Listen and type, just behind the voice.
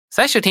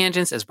SciShow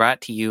Tangents is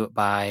brought to you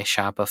by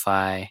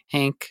Shopify.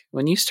 Hank,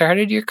 when you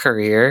started your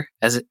career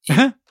as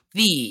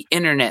the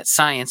internet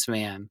science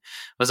man,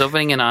 was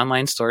opening an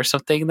online store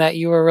something that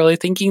you were really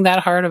thinking that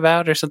hard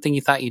about, or something you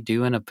thought you'd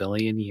do in a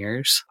billion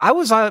years? I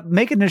was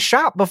making a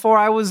shop before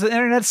I was the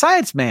internet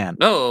science man.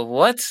 Oh,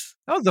 what?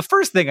 That was the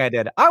first thing I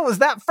did. I was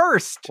that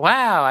first.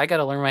 Wow, I got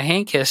to learn my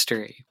Hank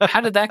history.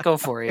 How did that go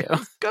for you?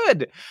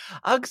 Good.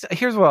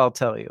 Here's what I'll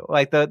tell you.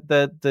 Like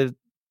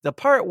the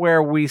part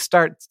where we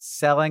start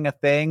selling a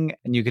thing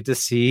and you get to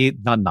see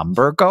the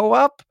number go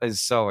up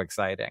is so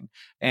exciting.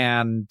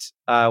 And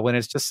when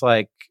it's just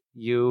like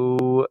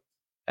you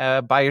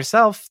by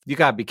yourself, you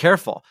got to be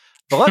careful.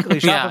 But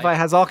luckily, Shopify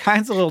has all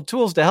kinds of little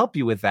tools to help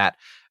you with that,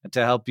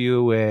 to help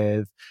you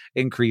with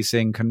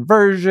increasing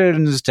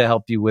conversions, to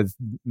help you with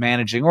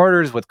managing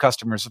orders, with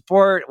customer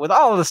support, with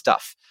all of the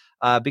stuff.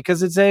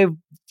 Because it's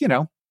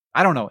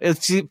I don't know. It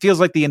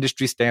feels like the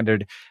industry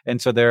standard. And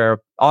so there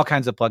are all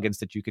kinds of plugins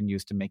that you can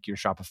use to make your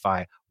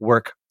Shopify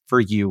work for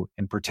you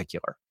in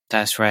particular.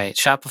 That's right.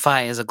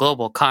 Shopify is a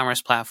global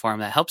commerce platform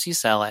that helps you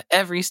sell at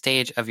every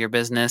stage of your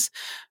business,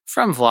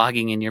 from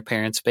vlogging in your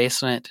parents'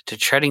 basement to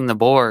treading the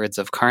boards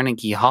of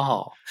Carnegie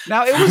Hall.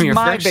 Now, it was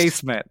my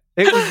basement.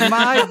 It was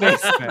my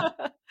basement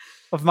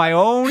of my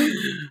own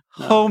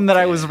home that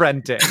I was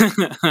renting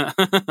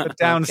the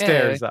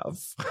downstairs of.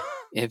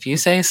 If you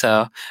say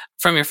so.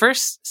 From your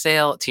first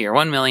sale to your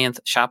 1 millionth,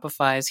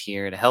 Shopify is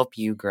here to help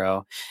you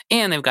grow.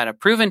 And they've got a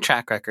proven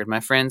track record, my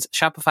friends.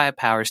 Shopify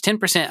powers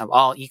 10% of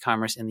all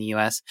e-commerce in the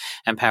U.S.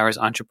 and powers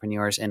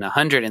entrepreneurs in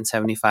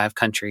 175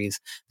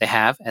 countries. They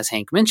have, as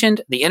Hank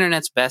mentioned, the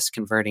internet's best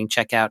converting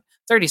checkout,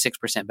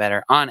 36%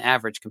 better on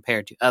average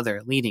compared to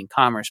other leading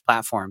commerce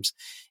platforms.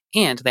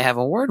 And they have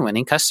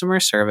award-winning customer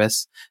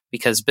service,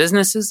 because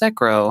businesses that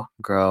grow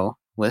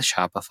with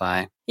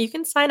Shopify. You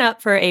can sign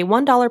up for a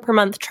 $1 per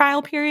month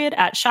trial period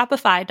at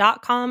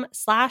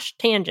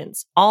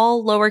shopify.com/tangents,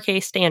 all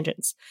lowercase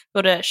tangents.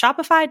 Go to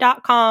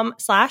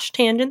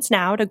shopify.com/tangents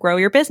now to grow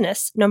your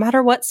business, no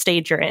matter what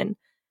stage you're in.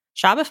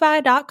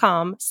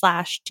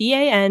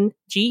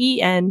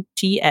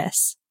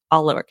 Shopify.com/TANGENTS,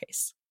 all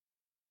lowercase.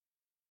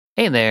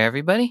 Hey there,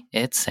 everybody.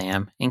 It's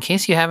Sam. In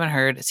case you haven't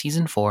heard,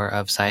 Season 4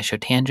 of SciShow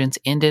Tangents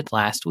ended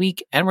last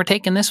week, and we're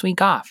taking this week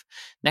off.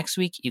 Next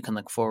week, you can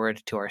look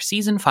forward to our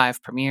Season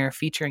 5 premiere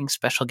featuring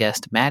special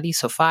guest Maddie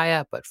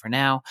Sophia, but for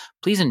now,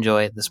 please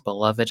enjoy this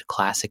beloved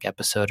classic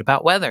episode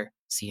about weather.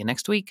 See you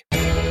next week.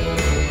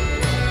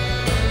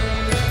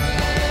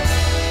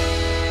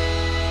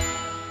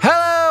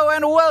 Hello,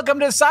 and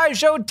welcome to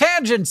SciShow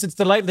Tangents. It's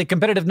the lightly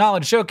competitive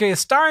knowledge showcase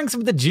starring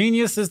some of the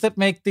geniuses that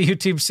make the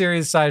YouTube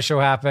series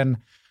SciShow happen.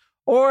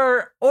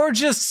 Or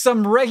just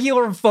some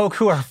regular folk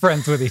who are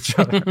friends with each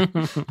other.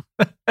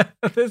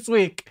 This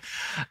week,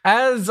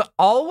 as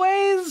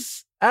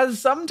always, as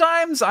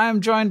sometimes, I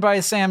am joined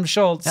by Sam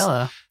Schultz.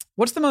 Hello.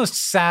 What's the most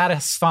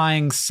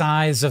satisfying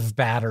size of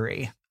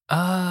battery?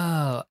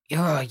 Oh,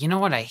 you know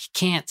what? I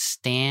can't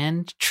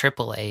stand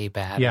AAA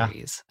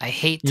batteries. Yeah. I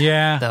hate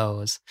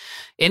those.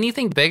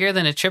 Anything bigger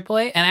than a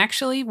AAA, and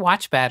actually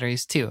watch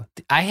batteries too.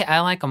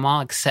 I like them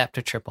all except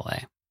a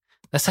AAA.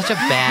 That's such a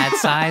bad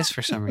size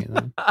for some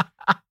reason.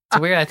 It's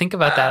weird. I think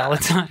about that all the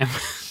time.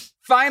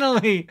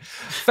 Finally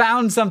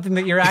found something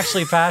that you're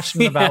actually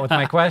passionate about with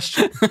my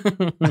question.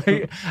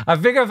 I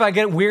figure if I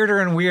get weirder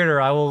and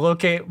weirder, I will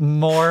locate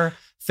more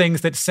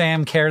things that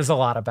Sam cares a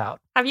lot about.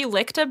 Have you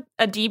licked a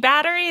D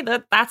battery?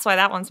 That's why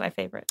that one's my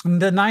favorite.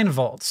 The 9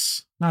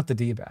 volts, not the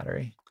D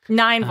battery.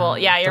 9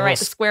 volt. Yeah, you're right.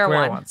 The square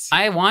one. Ones.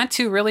 I want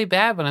to really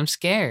bad, but I'm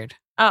scared.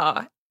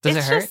 Oh, Does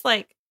it hurt? It's just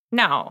like,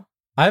 no.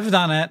 I've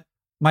done it.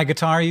 My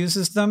guitar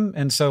uses them,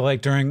 and so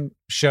like during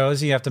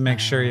shows, you have to make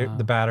sure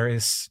the battery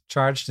is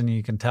charged, and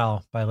you can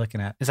tell by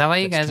looking at it. Is that why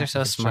you guys are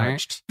so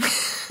smart?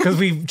 Because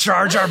we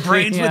charge our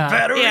brains with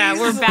batteries. Yeah,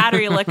 we're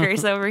battery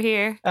lickers over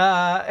here.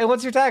 And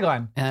what's your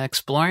tagline?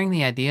 Exploring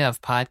the idea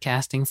of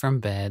podcasting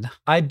from bed.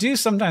 I do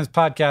sometimes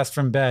podcast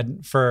from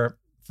bed for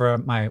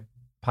my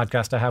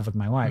podcast I have with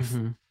my wife,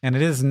 and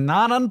it is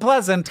not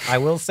unpleasant. I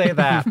will say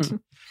that.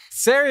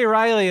 Sari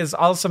Riley is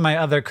also my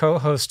other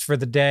co-host for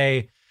the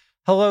day.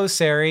 Hello,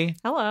 Sari.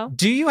 Hello.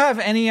 Do you have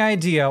any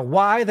idea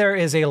why there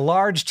is a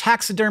large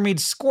taxidermied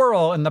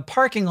squirrel in the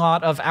parking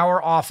lot of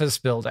our office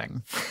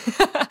building?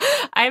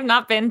 I have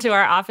not been to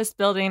our office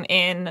building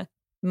in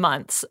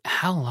months.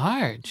 How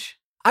large?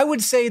 I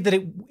would say that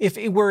if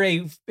it were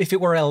a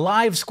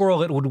live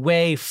squirrel, it would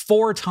weigh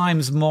 4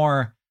 times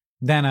more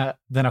than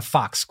a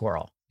fox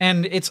squirrel,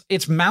 and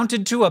it's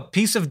mounted to a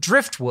piece of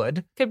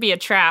driftwood. Could be a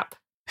trap.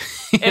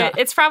 Yeah.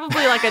 It's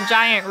probably like a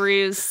giant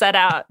ruse set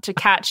out to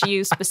catch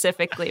you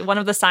specifically. One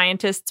of the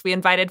scientists we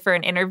invited for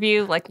an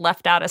interview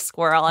left out a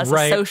squirrel as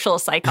a social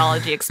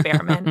psychology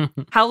experiment.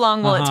 How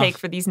long will it take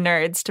for these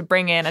nerds to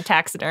bring in a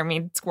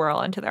taxidermied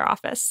squirrel into their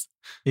office?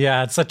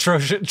 Yeah, it's a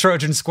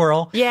Trojan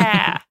squirrel.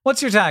 Yeah.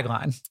 What's your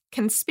tagline?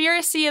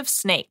 Conspiracy of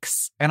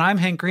snakes. And I'm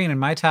Hank Green, and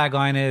my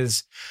tagline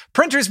is,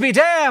 printers be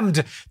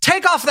damned!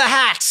 Take off the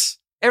hat!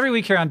 Every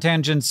week here on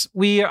Tangents,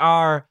 we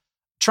are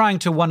trying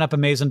to one-up,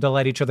 amaze, and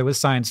delight each other with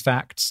science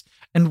facts.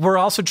 And we're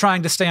also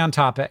trying to stay on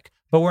topic,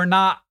 but we're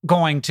not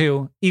going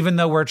to, even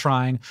though we're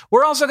trying.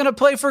 We're also going to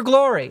play for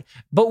glory,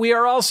 but we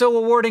are also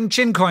awarding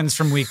chin coins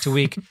from week to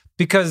week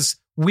because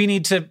we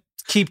need to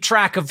keep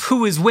track of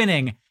who is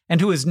winning and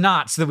who is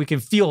not so that we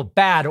can feel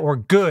bad or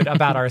good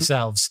about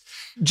ourselves.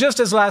 Just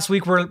as last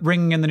week, we're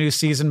ringing in the new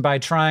season by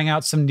trying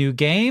out some new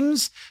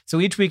games. So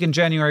each week in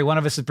January, one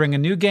of us is bringing a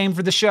new game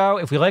for the show.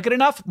 If we like it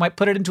enough, might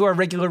put it into our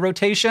regular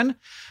rotation.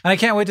 And I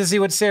can't wait to see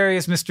what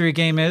Sari's mystery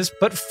game is.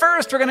 But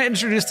first, we're going to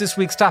introduce this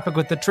week's topic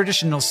with the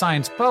traditional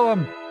science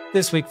poem,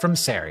 this week from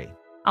Sari.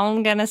 All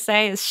I'm going to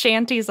say is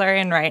shanties are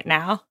in right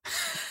now.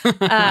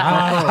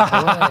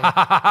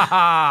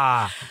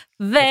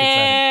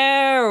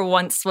 There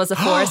once was a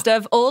forest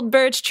of old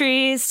birch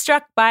trees,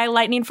 struck by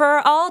lightning for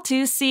all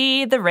to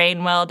see. The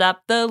rain welled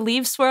up, the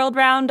leaves swirled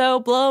round, oh,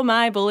 blow,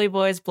 my bully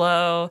boys,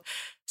 blow.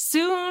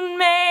 Soon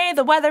may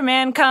the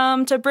weatherman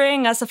come to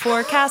bring us a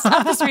forecast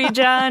of this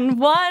region.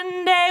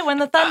 One day when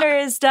the thunder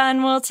is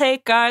done, we'll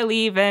take our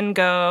leave and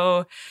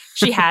go.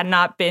 She had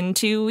not been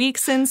 2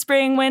 weeks in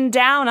spring when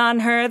down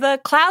on her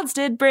the clouds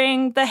did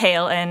bring. The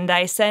hail and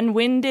ice and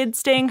wind did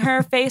sting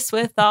her face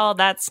with all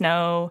that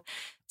snow.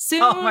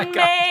 Soon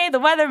may the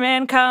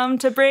weatherman come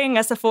to bring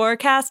us a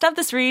forecast of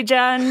this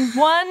region.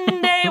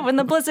 One day when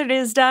the blizzard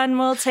is done,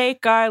 we'll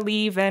take our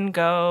leave and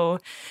go.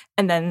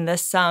 And then the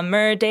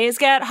summer days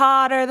get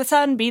hotter, the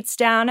sun beats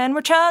down and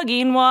we're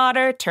chugging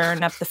water.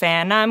 Turn up the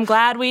fan, I'm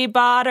glad we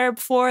bought her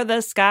before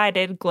the sky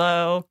did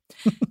glow.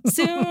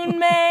 Soon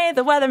may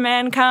the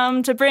weatherman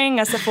come to bring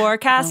us a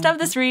forecast of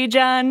this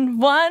region.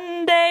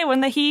 One day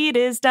when the heat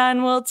is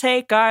done, we'll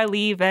take our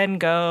leave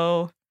and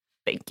go.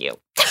 Thank you.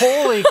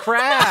 Holy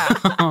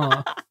crap.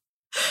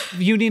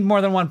 You need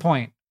more than 1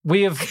 point.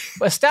 We have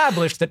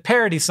established that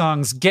parody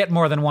songs get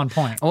more than 1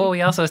 point. Well,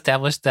 we also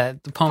established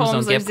that the poems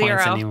don't get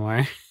points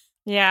anymore.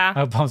 Yeah.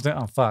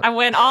 Oh, fuck. I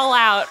went all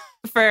out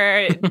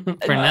for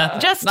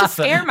nothing. Just to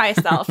scare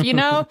myself. You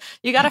know,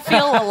 you got to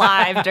feel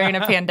alive during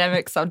a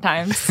pandemic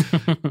sometimes.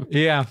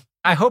 Yeah.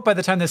 I hope by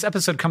the time this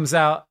episode comes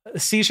out,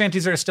 sea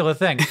shanties are still a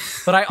thing.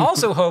 But I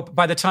also hope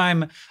by the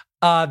time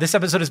this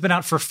episode has been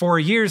out for 4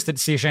 years that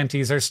sea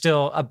shanties are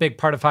still a big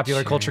part of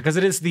popular culture, because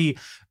it is the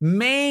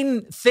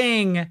main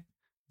thing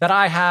that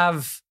I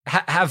have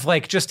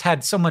like just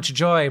had so much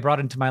joy brought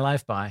into my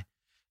life by.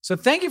 So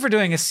thank you for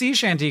doing a sea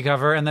shanty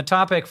cover. And the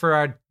topic for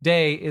our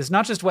day is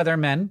not just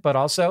weathermen, but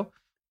also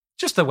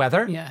just the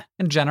weather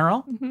in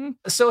general. Mm-hmm.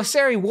 So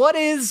Sari, what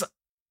is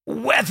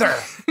weather?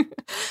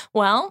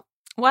 Well,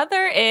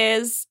 weather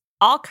is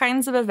all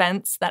kinds of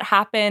events that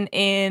happen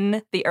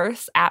in the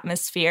Earth's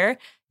atmosphere,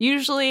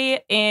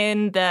 usually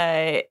in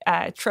the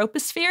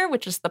troposphere,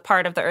 which is the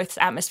part of the Earth's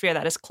atmosphere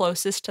that is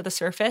closest to the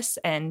surface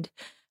and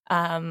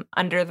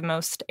under the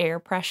most air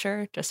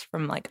pressure, just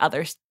from like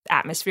other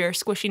atmosphere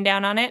squishing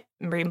down on it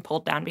and being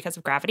pulled down because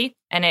of gravity.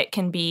 And it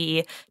can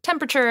be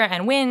temperature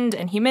and wind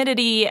and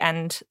humidity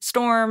and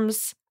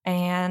storms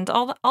and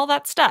all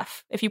that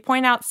stuff. If you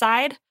point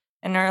outside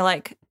and are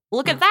like,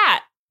 look at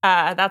that,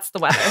 that's the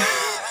weather.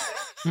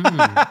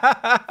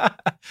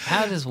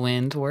 How does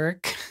wind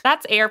work?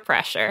 That's air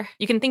pressure.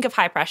 You can think of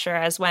high pressure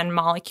as when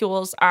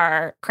molecules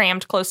are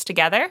crammed close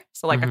together,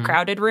 so like a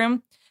crowded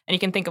room. And you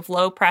can think of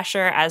low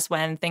pressure as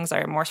when things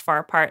are more far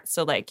apart,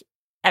 so like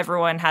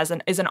everyone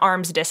is an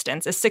arm's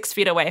distance, is 6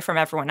 feet away from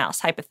everyone else,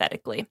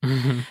 hypothetically.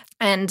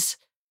 And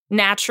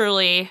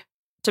naturally,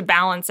 to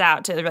balance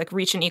out, to like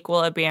reach an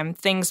equilibrium,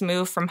 things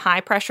move from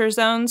high pressure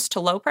zones to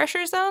low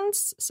pressure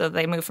zones. So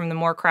they move from the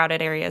more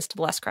crowded areas to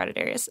the less crowded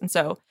areas. And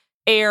so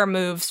air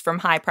moves from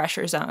high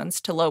pressure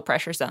zones to low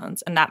pressure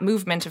zones, and that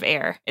movement of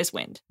air is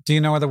wind. Do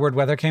you know where the word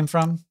weather came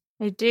from?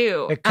 I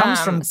do. It comes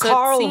from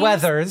Carl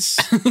Weathers.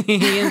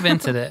 He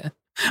invented it.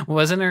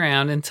 Wasn't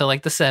around until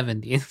like the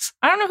 70s.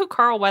 I don't know who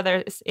Carl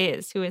Weathers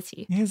is. Who is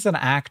he? He's an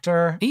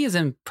actor. He is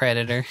in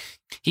Predator.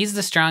 He's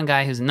the strong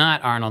guy who's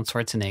not Arnold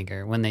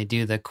Schwarzenegger when they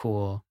do the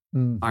cool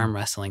arm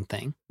wrestling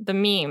thing. The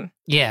meme.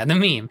 Yeah, the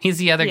meme. He's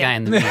the other guy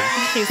in the meme.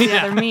 He's the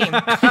other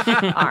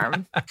meme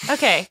arm.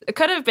 Okay, it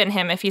could have been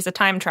him if he's a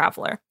time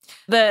traveler.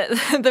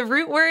 The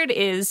root word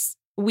is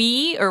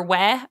we or we.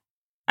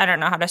 I don't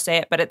know how to say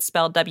it, but it's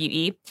spelled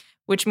W-E,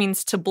 which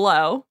means to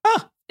blow.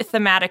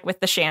 Thematic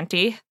with the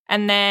shanty.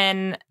 And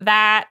then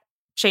that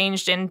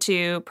changed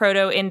into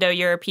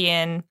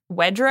Proto-Indo-European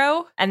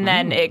wedro, and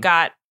then it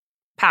got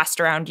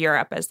passed around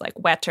Europe as like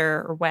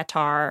wetter or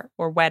wetar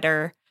or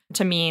wetter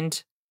to mean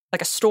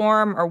like a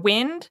storm or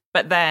wind,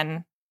 but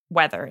then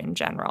weather in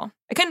general.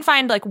 I couldn't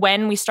find like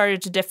when we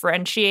started to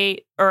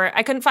differentiate, or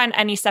I couldn't find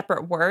any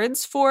separate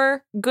words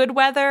for good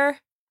weather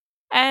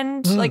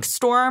and like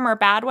storm or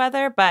bad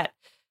weather, but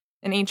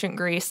in ancient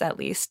Greece, at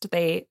least,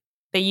 they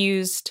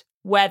used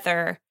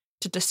weather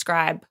to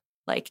describe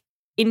like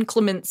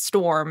inclement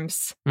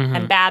storms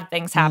and bad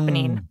things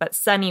happening, but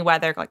sunny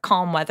weather, like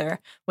calm weather,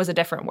 was a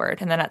different word.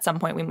 And then at some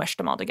point we mushed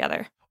them all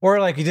together. Or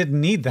like you didn't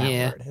need that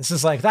word. It's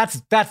just like,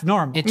 that's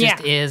normal. It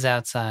just is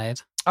outside.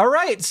 All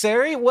right,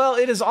 Sari. Well,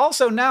 it is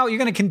also now, you're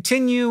going to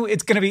continue.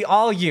 It's going to be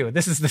all you.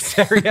 This is the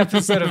Sari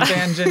episode of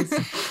Tangents,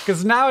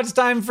 because now it's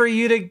time for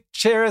you to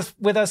share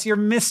with us your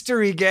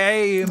mystery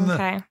game.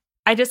 Okay.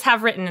 I just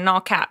have written in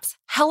all caps,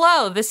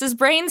 hello, this is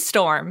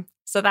Brainstorm.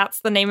 So that's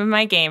the name of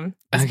my game,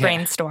 is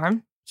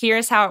Brainstorm.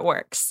 Here's how it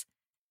works.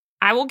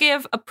 I will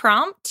give a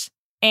prompt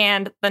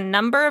and the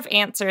number of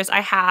answers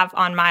I have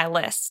on my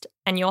list,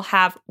 and you'll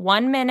have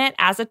 1 minute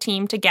as a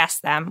team to guess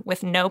them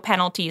with no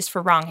penalties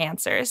for wrong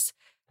answers.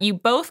 You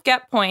both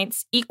get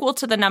points equal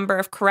to the number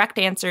of correct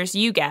answers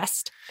you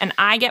guessed, and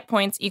I get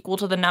points equal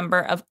to the number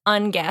of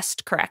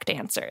unguessed correct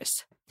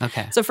answers.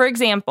 Okay. So, for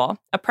example,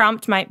 a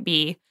prompt might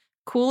be,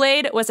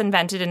 Kool-Aid was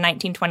invented in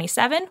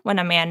 1927 when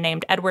a man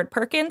named Edward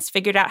Perkins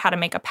figured out how to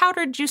make a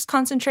powdered juice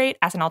concentrate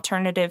as an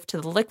alternative to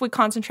the liquid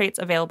concentrates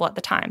available at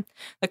the time.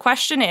 The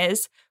question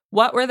is,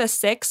 what were the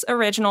 6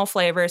 original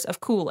flavors of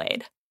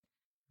Kool-Aid?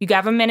 You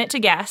have a minute to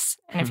guess,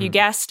 and if you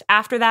guessed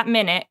after that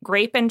minute,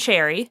 grape and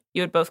cherry,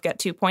 you would both get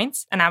 2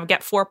 points, and I would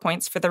get 4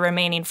 points for the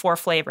remaining 4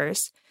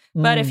 flavors.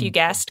 But if you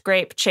guessed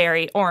grape,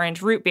 cherry,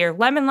 orange, root beer,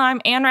 lemon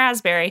lime, and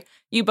raspberry,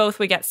 you both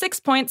would get 6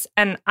 points,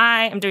 and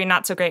I am doing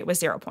not so great with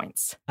 0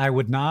 points. I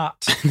would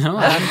not. No,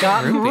 I've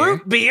gotten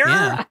root beer.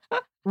 Yeah.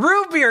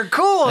 Root beer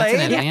Kool-Aid.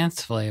 That's an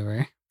advanced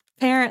flavor.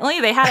 Apparently,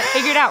 they had it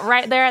figured out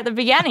right there at the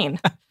beginning.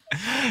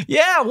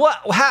 Yeah,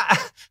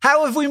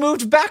 how have we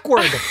moved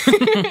backward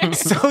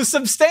so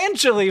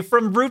substantially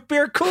from root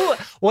beer Kool-Aid?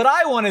 What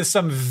I want is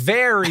some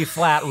very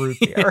flat root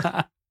beer.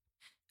 Yeah.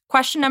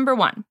 Question number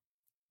 1.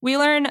 We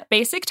learn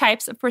basic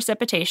types of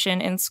precipitation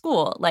in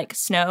school, like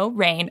snow,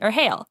 rain, or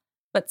hail.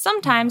 But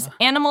sometimes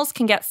animals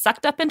can get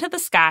sucked up into the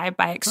sky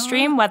by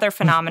extreme weather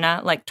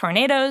phenomena like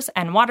tornadoes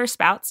and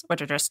waterspouts,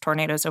 which are just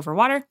tornadoes over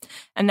water,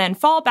 and then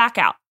fall back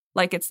out,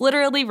 like it's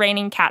literally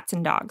raining cats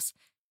and dogs.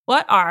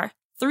 What are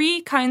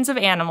 3 kinds of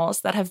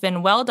animals that have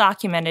been well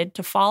documented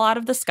to fall out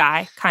of the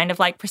sky, kind of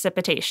like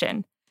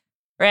precipitation?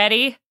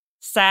 Ready,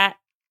 set,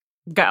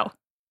 go.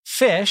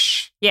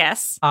 Fish.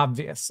 Yes.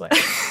 Obviously.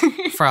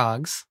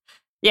 Frogs.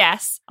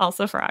 Yes,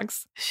 also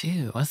frogs.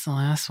 Shoot, what's the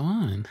last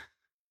one?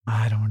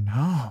 I don't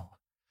know.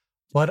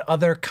 What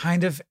other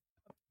kind of...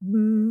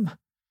 No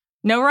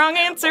wrong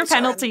answer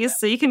penalties,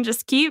 so you can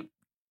just keep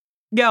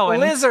going.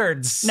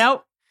 Lizards.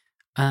 Nope.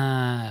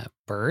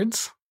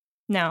 Birds?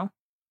 No.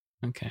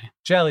 Okay.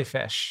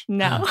 Jellyfish.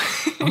 No.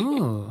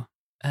 Ooh.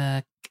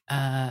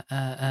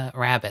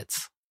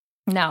 Rabbits.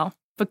 No,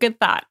 but good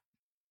thought.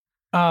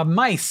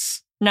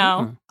 Mice.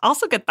 No.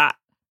 Also good thought.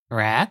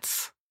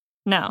 Rats?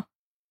 No.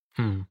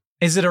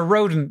 Is it a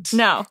rodent?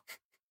 No.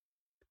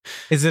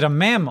 Is it a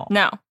mammal?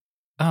 No.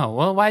 Oh,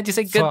 well, why'd you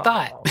say good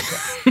thought?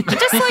 Okay.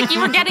 Just like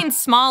you were getting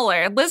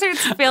smaller. Lizards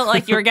feel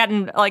like you were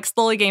getting, like,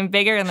 slowly getting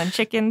bigger, and then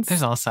chickens.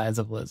 There's all sides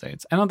of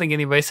lizards. I don't think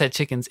anybody said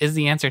chickens. Is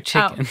the answer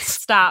chickens? Oh,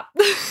 stop.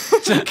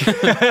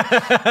 The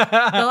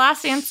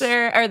last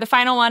answer, or the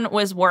final one,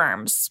 was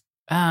worms.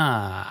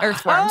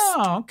 Earthworms.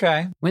 Oh,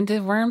 okay. When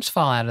did worms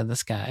fall out of the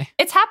sky?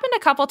 It's happened a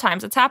couple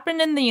times. It's happened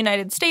in the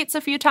United States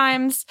a few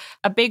times.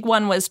 A big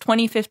one was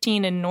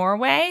 2015 in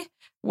Norway,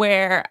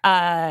 where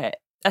a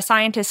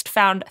scientist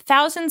found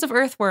thousands of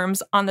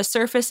earthworms on the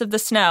surface of the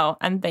snow,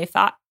 and they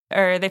thought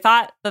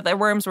that the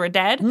worms were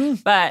dead.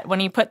 But when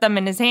he put them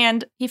in his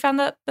hand, he found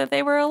that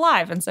they were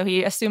alive, and so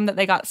he assumed that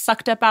they got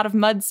sucked up out of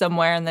mud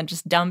somewhere and then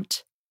just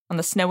dumped on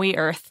the snowy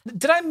earth.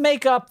 Did I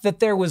make up that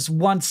there was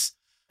once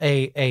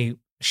a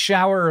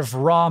shower of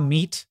raw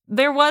meat?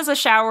 There was a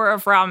shower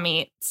of raw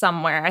meat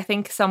somewhere. I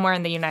think somewhere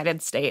in the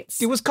United States.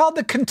 It was called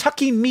the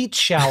Kentucky Meat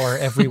Shower,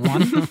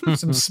 everyone.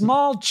 Some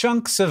small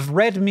chunks of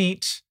red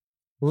meat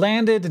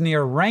landed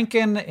near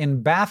Rankin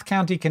in Bath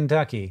County,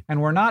 Kentucky.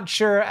 And we're not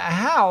sure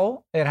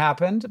how it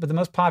happened, but the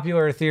most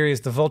popular theory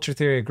is the vulture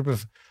theory. A group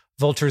of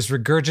vultures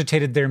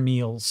regurgitated their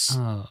meals.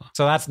 Oh.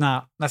 So that's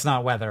not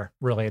weather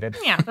related.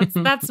 Yeah,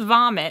 that's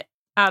vomit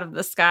out of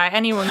the sky.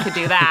 Anyone could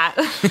do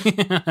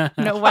that.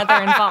 No weather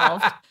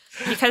involved.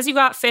 Because you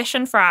got fish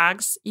and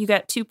frogs, you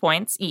get 2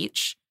 points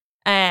each.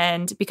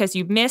 And because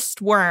you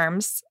missed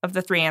worms of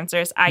the 3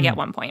 answers, I get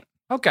 1 point.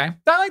 Okay.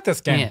 I like this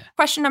game. Yeah.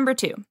 Question number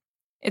 2.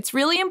 It's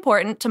really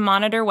important to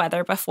monitor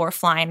weather before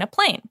flying a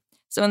plane.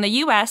 So in the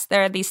U.S.,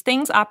 there are these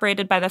things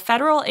operated by the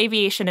Federal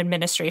Aviation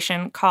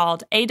Administration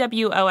called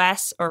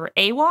AWOS or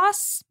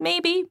AWOS,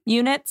 maybe,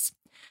 units,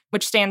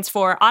 which stands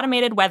for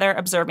Automated Weather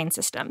Observing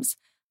Systems.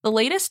 The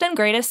latest and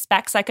greatest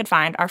specs I could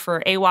find are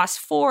for AWOS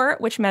 4,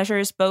 which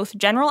measures both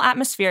general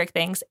atmospheric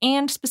things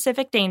and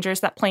specific dangers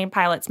that plane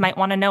pilots might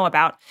want to know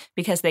about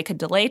because they could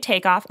delay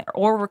takeoff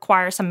or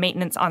require some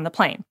maintenance on the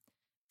plane.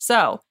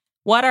 So,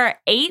 what are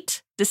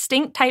 8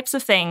 distinct types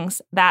of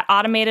things that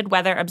automated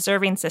weather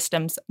observing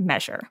systems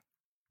measure?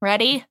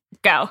 Ready?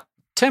 Go.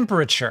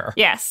 Temperature.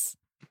 Yes.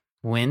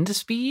 Wind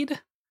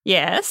speed?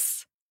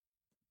 Yes.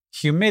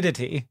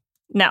 Humidity.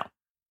 No.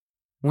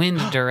 Wind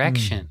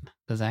direction.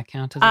 Does that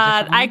count as a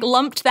different I one?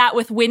 lumped that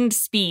with wind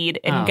speed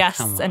and Oh,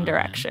 gusts come and on.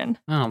 direction.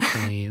 Oh,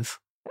 please.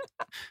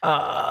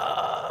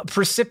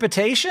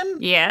 Precipitation?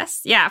 Yes.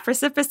 Yeah.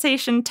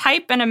 Precipitation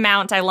type and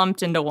amount I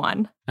lumped into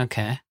one.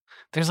 Okay.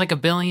 There's like a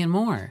billion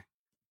more.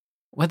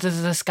 What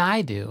does the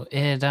sky do?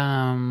 It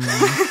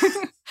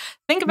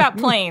Think about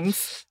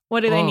planes.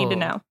 What do they need to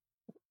know?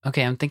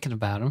 Okay, I'm thinking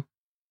about them,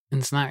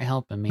 and it's not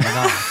helping me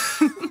at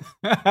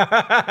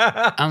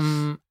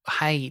all.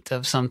 Height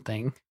of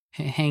something.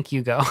 Hank,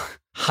 you go.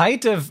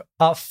 Height of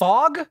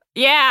fog?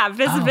 Yeah,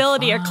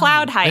 visibility or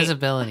cloud height.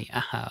 Visibility.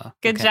 Oh,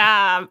 Good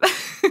job.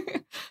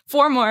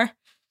 4 more.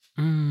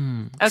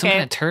 Some Okay,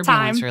 kind of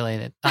turbulence time.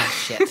 related.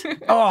 Oh,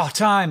 shit.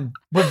 Time.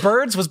 With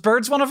birds? Was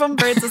birds one of them?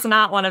 Birds is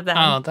not one of them.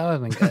 Oh, that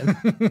would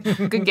have been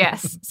good. Good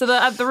guess. So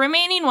the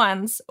remaining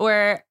ones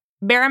were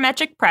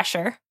barometric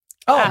pressure.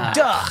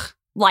 Duh.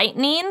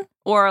 Lightning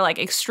or like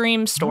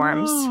extreme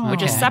storms,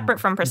 which is okay. separate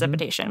from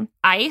precipitation.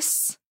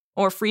 Ice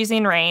or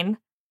freezing rain.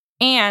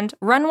 And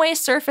runway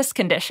surface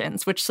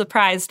conditions, which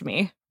surprised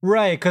me.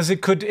 Right, because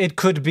it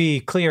could be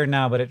clear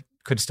now, but it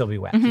could still be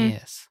wet.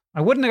 Yes. I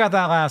wouldn't have got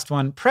that last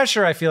one.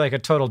 Pressure, I feel like a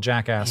total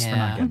jackass for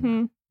not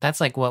getting. That's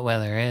like what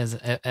weather is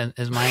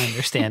my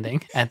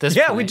understanding at this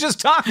point. Yeah, we just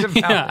talked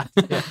about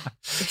it. You're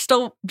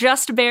still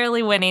just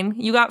barely winning.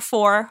 You got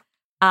 4,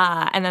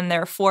 and then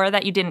there are 4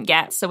 that you didn't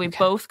get. So we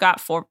both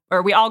got 4,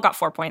 or we all got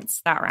 4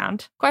 points that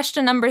round.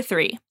 Question number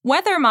 3.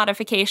 Weather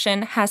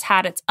modification has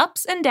had its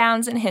ups and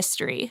downs in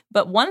history,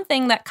 but one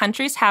thing that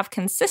countries have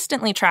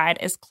consistently tried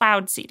is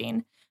cloud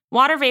seeding.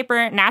 Water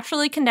vapor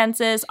naturally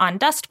condenses on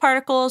dust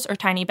particles or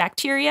tiny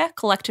bacteria,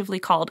 collectively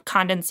called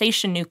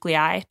condensation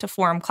nuclei, to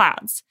form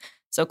clouds.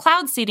 So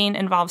cloud seeding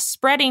involves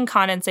spreading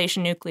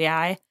condensation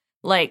nuclei,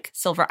 like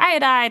silver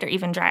iodide or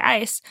even dry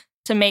ice,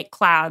 to make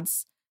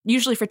clouds,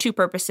 usually for 2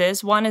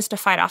 purposes. One is to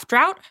fight off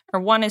drought, or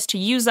one is to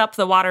use up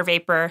the water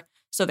vapor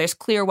so there's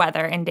clear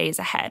weather in days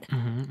ahead.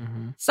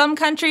 Some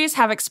countries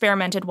have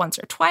experimented once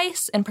or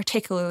twice in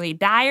particularly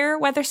dire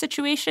weather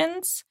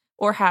situations,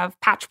 or have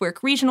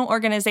patchwork regional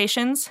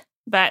organizations,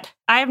 but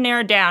I have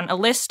narrowed down a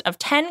list of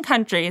 10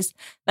 countries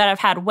that have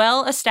had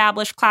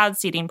well-established cloud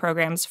seeding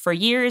programs for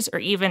years or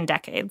even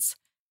decades.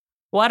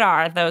 What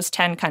are those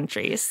 10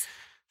 countries?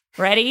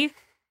 Ready?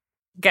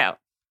 Go.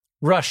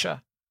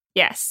 Russia.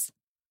 Yes.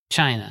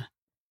 China.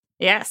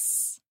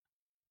 Yes.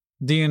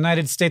 The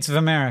United States of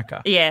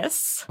America.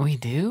 Yes. We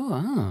do?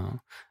 Oh.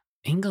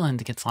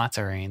 England gets lots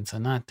of rain, so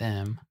not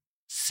them.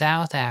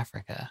 South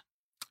Africa.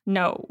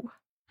 No.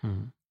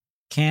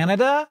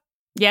 Canada?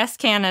 Yes,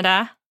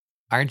 Canada.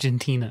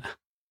 Argentina.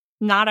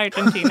 Not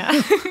Argentina.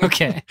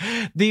 Okay.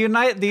 The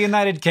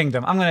United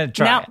Kingdom. I'm going to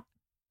try it.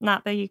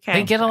 Not the UK.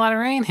 They get a lot of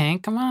rain,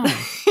 Hank. Come on.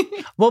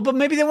 Well, but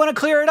maybe they want to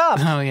clear it up.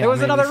 Oh, yeah. There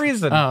was maybe another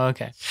reason. Oh,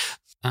 okay.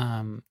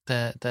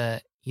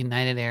 The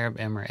United Arab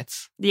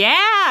Emirates.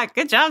 Yeah,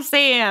 good job,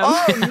 Sam.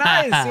 Oh,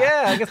 nice.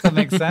 Yeah, I guess that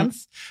makes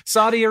sense.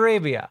 Saudi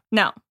Arabia.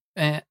 No.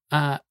 Do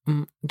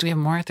we have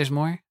more? There's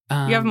more?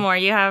 You have more.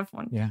 You have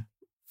 1. Yeah.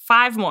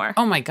 5 more.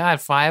 Oh my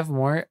God, 5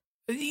 more?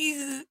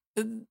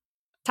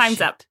 Time's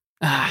up.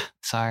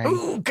 Sorry.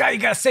 Ooh, God, you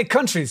got to say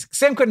countries.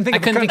 Sam couldn't think I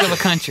of couldn't a think country. of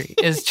a country.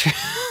 It's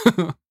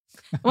true.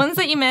 Ones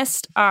that you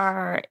missed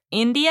are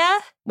India,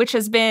 which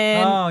has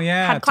been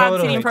had cloud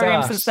totally. seeding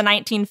programs Gosh. since the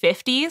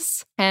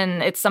 1950s,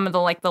 and it's some of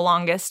the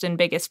longest and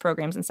biggest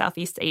programs in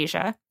Southeast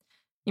Asia.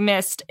 You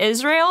missed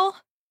Israel.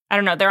 I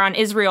don't know. They're on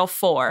Israel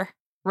 4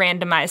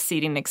 randomized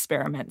seeding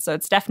experiment, so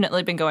it's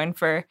definitely been going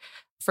for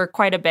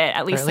quite a bit,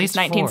 at least since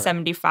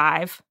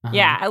 1975.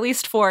 Yeah, at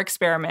least 4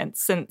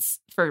 experiments since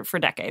for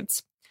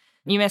decades.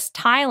 You missed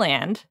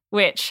Thailand,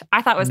 which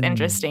I thought was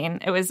interesting.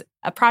 It was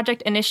a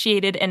project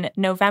initiated in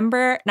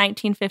November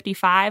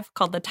 1955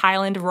 called the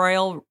Thailand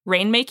Royal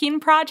Rainmaking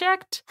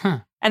Project.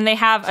 And they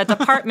have a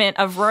Department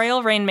of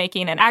Royal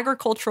Rainmaking and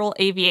Agricultural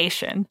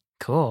Aviation.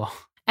 Cool.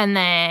 And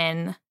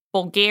then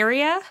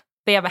Bulgaria,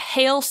 they have a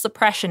hail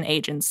suppression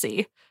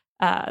agency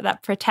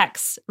that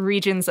protects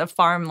regions of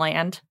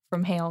farmland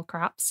from hail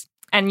crops.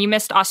 And you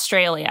missed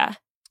Australia.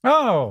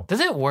 Oh.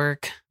 Does it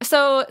work?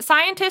 So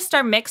scientists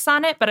are mixed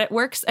on it, but it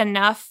works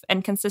enough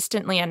and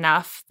consistently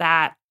enough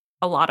that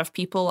a lot of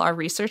people are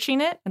researching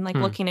it and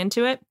looking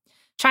into it.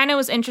 China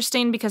was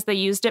interesting because they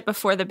used it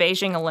before the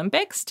Beijing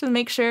Olympics to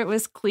make sure it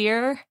was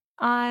clear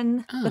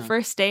on the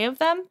first day of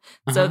them.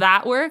 So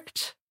that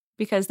worked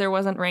because there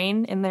wasn't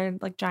rain in their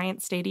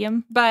giant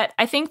stadium. But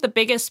I think the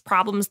biggest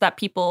problems that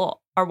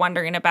people are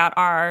wondering about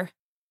are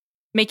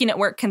making it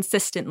work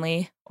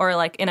consistently or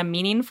in a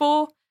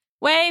meaningful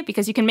way,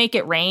 because you can make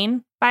it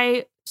rain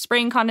by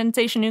spraying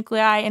condensation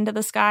nuclei into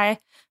the sky,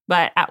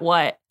 but at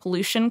what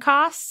pollution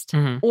cost?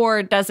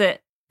 Or does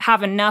it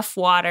have enough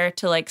water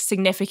to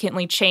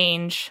significantly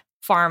change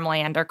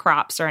farmland or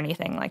crops or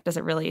anything? Does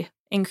it really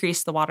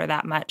increase the water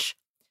that much?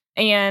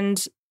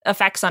 And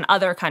effects on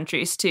other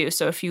countries too.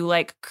 So if you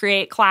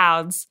create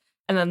clouds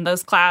and then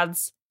those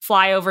clouds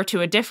fly over to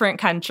a different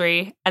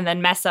country and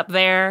then mess up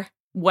their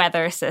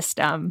weather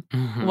system,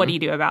 what do you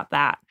do about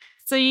that?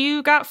 So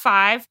you got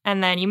 5,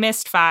 and then you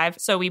missed 5.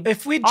 So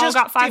all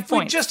got 5 points. If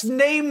we just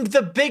named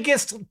the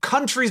biggest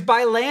countries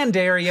by land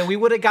area, we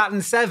would have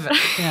gotten 7.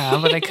 Yeah,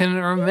 but I couldn't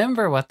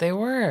remember what they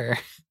were.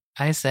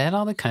 I said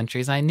all the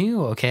countries I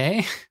knew,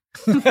 okay?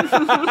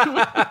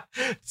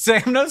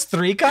 Sam knows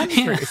 3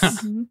 countries. Yeah.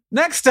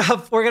 Next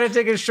up, we're going to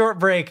take a short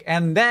break,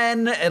 and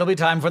then it'll be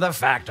time for the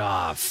Fact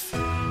Off.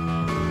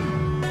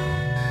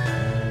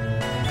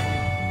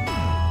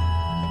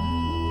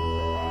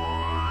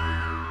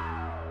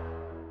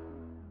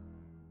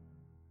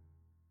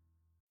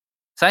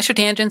 SciShow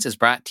Tangents is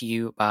brought to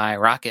you by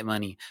Rocket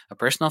Money, a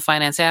personal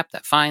finance app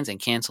that finds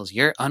and cancels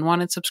your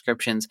unwanted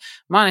subscriptions,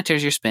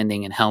 monitors your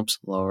spending, and helps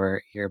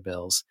lower your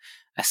bills.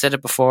 I said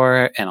it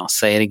before, and I'll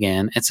say it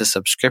again. It's a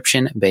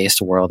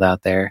subscription-based world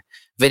out there.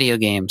 Video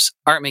games,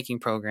 art-making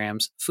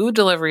programs, food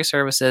delivery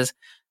services.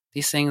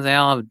 These things, they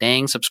all have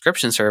dang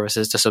subscription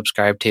services to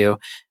subscribe to.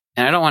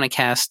 And I don't want to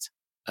cast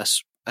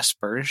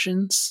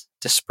aspersions?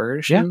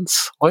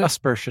 Dispersions? Yeah.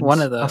 Aspersions.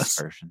 One of those.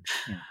 Aspersions.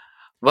 Yeah.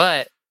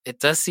 But it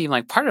does seem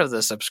like part of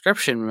the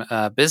subscription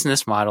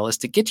business model is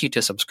to get you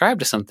to subscribe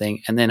to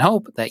something and then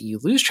hope that you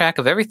lose track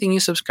of everything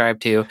you subscribe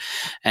to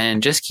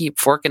and just keep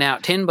forking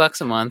out $10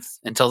 a month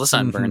until the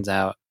sun burns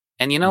out.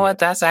 And you know what?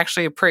 That's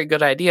actually a pretty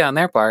good idea on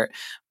their part,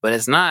 but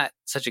it's not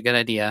such a good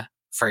idea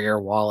for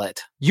your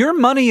wallet. Your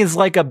money is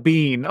like a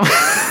bean.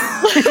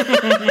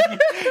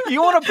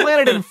 You want to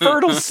plant it in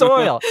fertile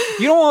soil.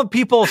 You don't want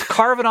people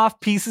carving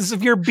off pieces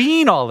of your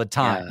bean all the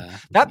time. Yeah,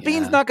 that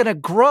bean's not going to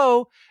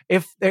grow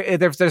if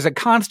there's a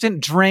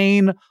constant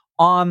drain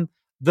on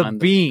the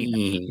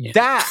bean.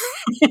 That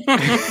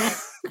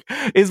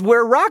is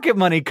where Rocket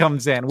Money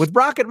comes in. With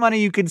Rocket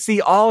Money, you can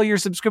see all your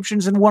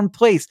subscriptions in one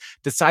place,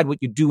 decide what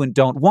you do and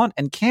don't want,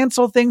 and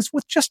cancel things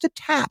with just a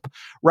tap.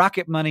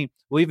 Rocket Money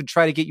will even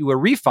try to get you a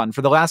refund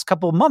for the last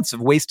couple of months of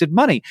wasted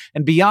money.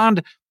 And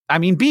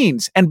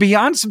beans. And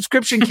beyond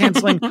subscription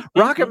canceling,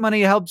 Rocket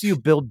Money helps you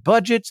build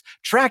budgets,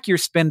 track your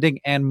spending,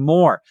 and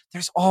more.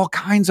 There's all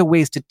kinds of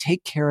ways to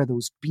take care of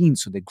those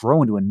beans so they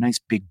grow into a nice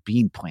big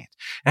bean plant.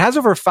 It has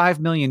over 5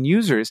 million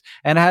users,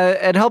 and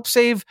it helps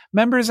save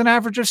members an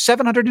average of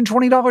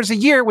 $720 a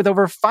year with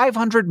over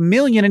 500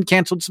 million in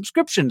canceled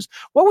subscriptions.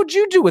 What would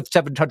you do with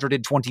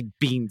 720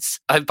 beans?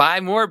 I'd buy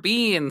more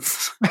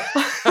beans.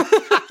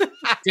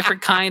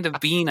 Different kind of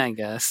bean, I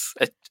guess.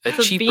 A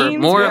cheaper,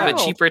 beans, more of a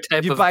cheaper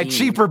type you of buy bean.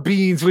 cheaper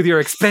beans with your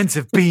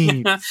expensive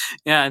beans.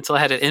 Yeah, until I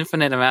had an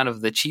infinite amount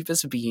of the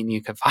cheapest bean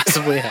you could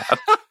possibly have.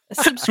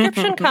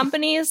 Subscription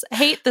companies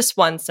hate this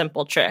one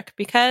simple trick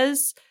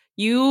because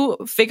you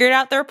figured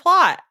out their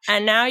plot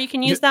and now you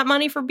can use that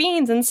money for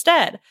beans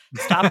instead.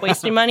 Stop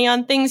wasting money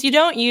on things you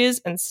don't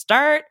use and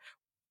start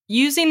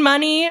using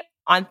money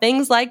on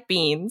things like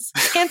beans.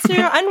 Cancel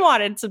your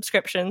unwanted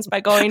subscriptions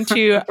by going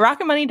to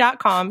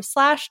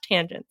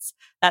rocketmoney.com/tangents.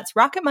 That's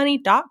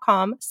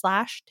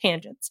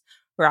rocketmoney.com/tangents.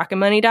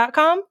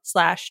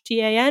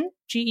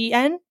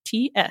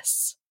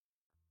 rocketmoney.com/TANGENTS.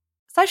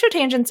 SciShow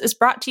Tangents is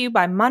brought to you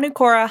by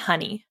Manukora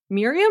honey.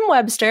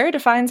 Merriam-Webster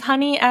defines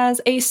honey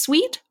as a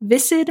sweet,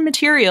 viscid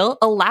material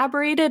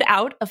elaborated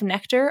out of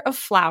nectar of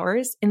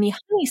flowers in the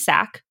honey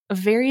sac of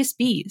various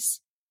bees.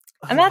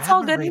 And that's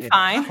all good and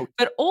fine.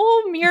 But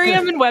old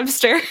Merriam and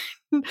Webster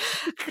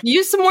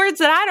used some words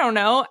that I don't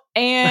know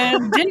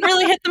and didn't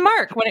really hit the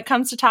mark when it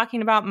comes to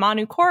talking about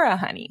Manukora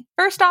honey.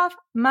 First off,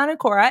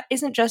 Manukora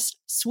isn't just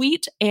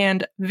sweet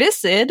and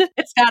viscid.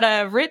 It's got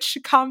a rich,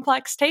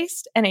 complex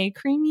taste and a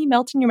creamy,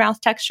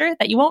 melt-in-your-mouth texture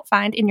that you won't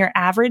find in your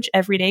average,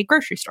 everyday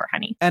grocery store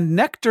honey. And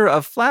nectar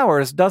of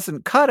flowers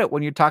doesn't cut it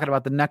when you're talking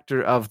about the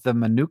nectar of the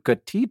Manuka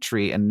tea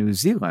tree in New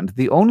Zealand,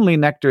 the only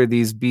nectar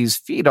these bees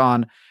feed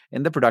on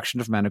in the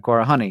production of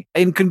Manukora honey.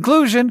 In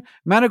conclusion,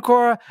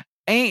 Manukora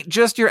ain't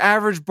just your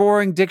average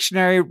boring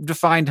dictionary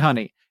defined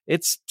honey.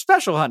 It's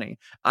special honey.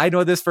 I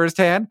know this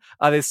firsthand.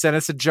 They sent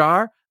us a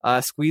jar,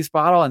 a squeeze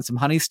bottle, and some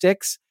honey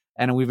sticks,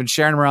 and we've been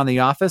sharing them around the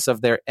office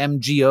of their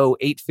MGO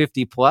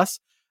 850 plus,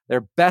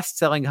 their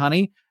best-selling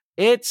honey.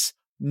 It's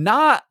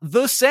not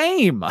the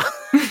same.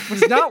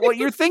 It's not what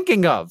you're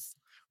thinking of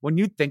when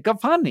you think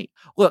of honey.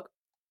 Look,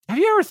 have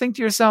you ever think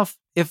to yourself,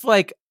 if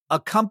like a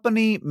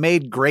company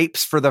made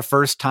grapes for the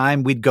first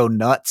time, we'd go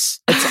nuts?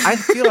 I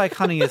feel like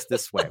honey is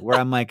this way, where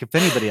I'm like, if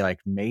anybody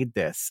like made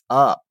this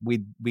up,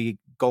 we'd be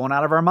going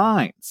out of our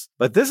minds.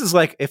 But this is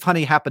like if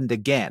honey happened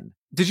again.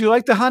 Did you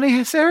like the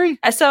honey, Sari?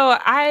 So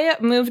I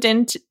moved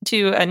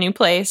into a new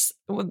place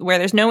where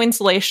there's no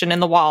insulation in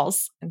the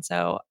walls. And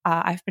so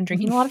I've been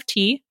drinking a lot of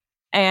tea.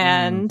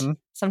 And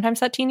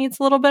sometimes that tea needs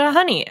a little bit of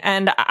honey.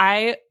 And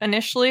I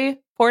initially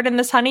poured in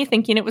this honey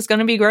thinking it was going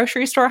to be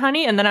grocery store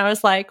honey. And then I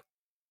was like,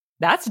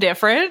 that's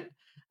different.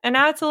 And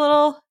now it's a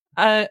little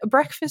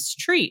breakfast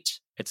treat.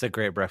 It's a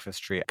great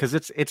breakfast treat because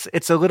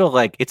it's a little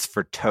like it's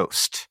for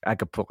toast. I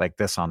could put like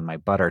this on my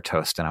butter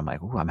toast and I'm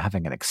like, ooh, I'm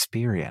having an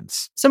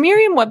experience. So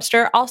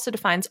Merriam-Webster also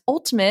defines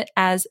ultimate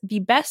as the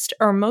best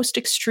or most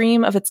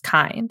extreme of its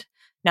kind.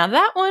 Now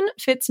that one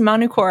fits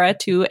Manukora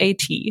to a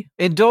T.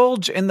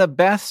 Indulge in the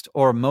best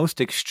or most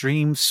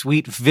extreme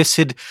sweet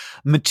viscid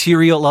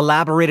material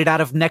elaborated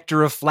out of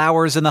nectar of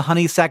flowers in the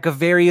honey sac of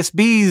various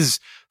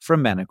bees.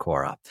 from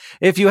Manacora.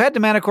 If you head to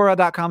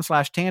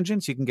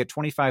manacora.com/tangents, you can get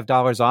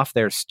 $25 off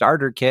their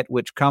starter kit,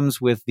 which comes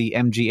with the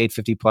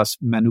MG850 Plus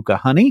Manuka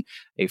honey,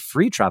 a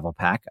free travel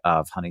pack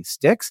of honey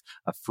sticks,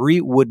 a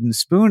free wooden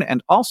spoon,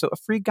 and also a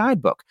free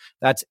guidebook.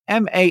 That's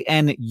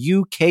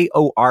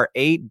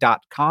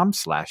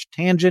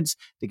manukora.com/tangents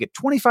to get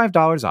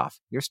 $25 off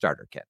your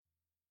starter kit.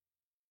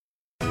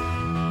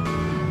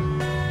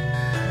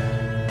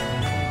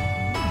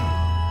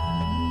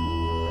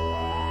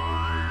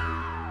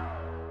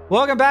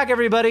 Welcome back,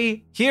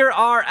 everybody. Here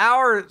are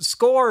our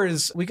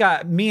scores. We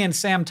got me and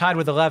Sam tied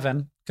with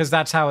 11, because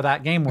that's how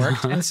that game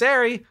worked, and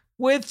Sari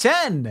with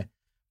 10.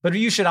 But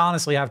you should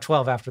honestly have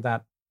 12 after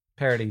that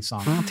parody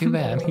song. Well, too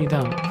bad. You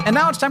don't. And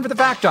now it's time for the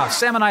fact off.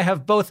 Sam and I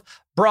have both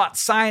brought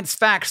science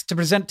facts to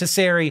present to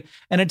Sari,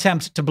 an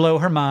attempt to blow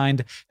her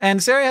mind.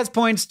 And Sari has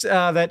points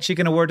that she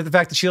can award to the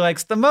fact that she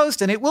likes the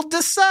most, and it will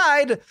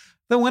decide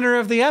the winner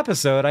of the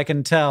episode, I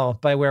can tell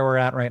by where we're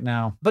at right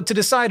now. But to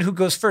decide who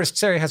goes first,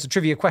 Sari has a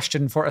trivia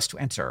question for us to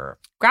answer.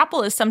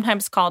 Grapple is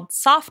sometimes called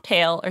soft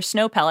hail or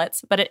snow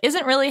pellets, but it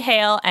isn't really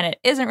hail and it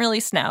isn't really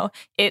snow.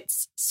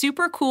 It's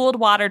supercooled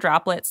water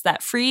droplets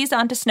that freeze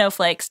onto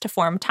snowflakes to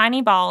form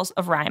tiny balls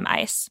of rime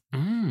ice.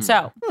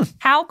 So,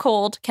 how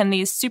cold can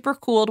these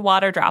supercooled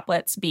water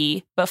droplets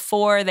be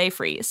before they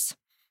freeze?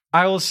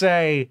 I will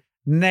say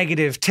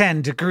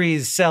 -10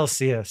 degrees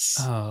Celsius.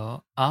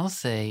 Oh, I'll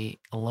say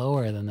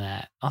lower than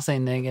that. I'll say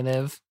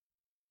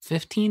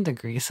 -15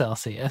 degrees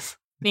Celsius.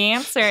 The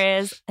answer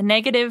is a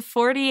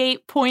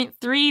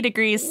 -48.3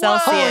 degrees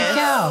Celsius. Holy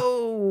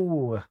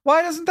cow.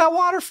 Why doesn't that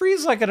water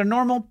freeze like at a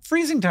normal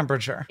freezing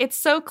temperature? It's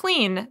so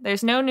clean.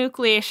 There's no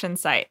nucleation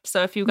site.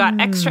 So if you've got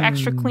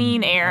extra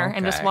clean air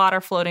and just water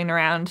floating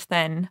around,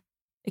 then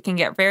it can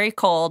get very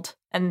cold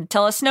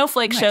until a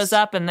snowflake shows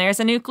up and there's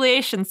a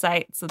nucleation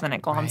site. So then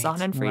it gloms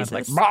on and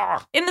freezes.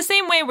 In the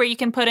same way where you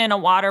can put in a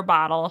water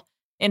bottle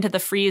into the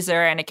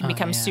freezer and it can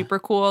become super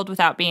cooled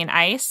without being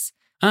ice.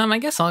 I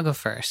guess I'll go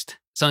first.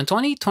 So in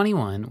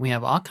 2021, we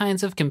have all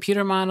kinds of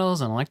computer models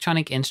and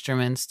electronic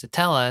instruments to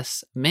tell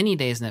us many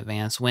days in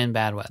advance when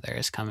bad weather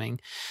is coming.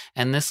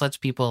 And this lets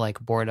people like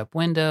board up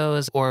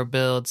windows or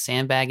build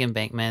sandbag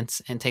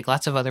embankments and take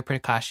lots of other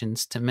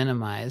precautions to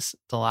minimize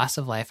the loss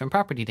of life and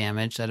property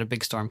damage that a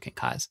big storm can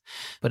cause.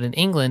 But in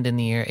England in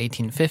the year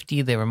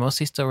 1850, they were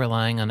mostly still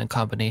relying on a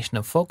combination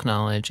of folk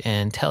knowledge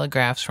and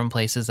telegraphs from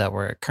places that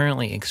were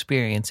currently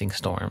experiencing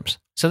storms.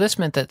 So this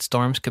meant that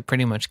storms could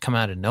pretty much come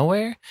out of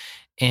nowhere.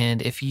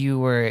 And if you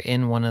were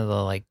in one of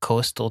the like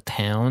coastal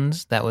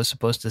towns that was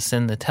supposed to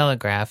send the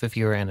telegraph, if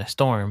you were in a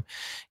storm,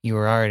 you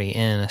were already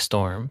in a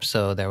storm.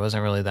 So there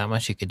wasn't really that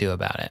much you could do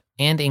about it.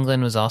 And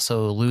England was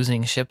also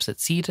losing ships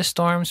at sea to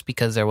storms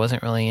because there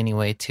wasn't really any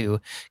way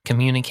to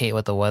communicate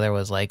what the weather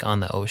was like on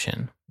the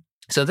ocean.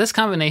 So this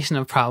combination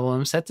of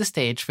problems set the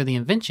stage for the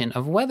invention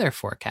of weather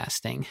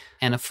forecasting.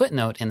 And a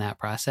footnote in that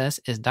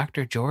process is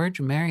Dr. George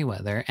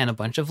Merriweather and a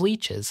bunch of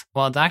leeches.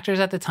 While doctors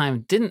at the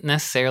time didn't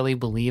necessarily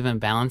believe in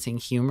balancing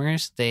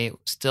humors, they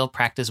still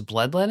practiced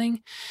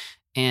bloodletting.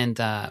 And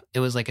it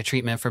was like a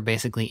treatment for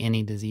basically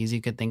any disease you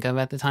could think of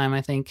at the time,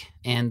 I think.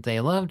 And they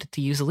loved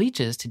to use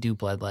leeches to do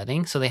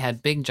bloodletting. So they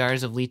had big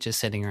jars of leeches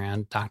sitting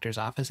around doctors'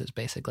 offices,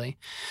 basically.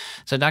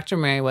 So Dr.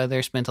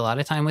 Merriweather spent a lot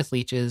of time with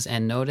leeches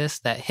and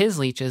noticed that his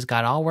leeches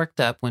got all worked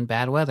up when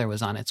bad weather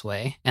was on its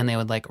way. And they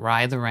would like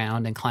writhe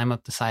around and climb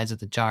up the sides of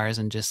the jars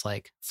and just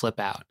like flip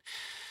out.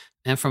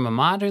 And from a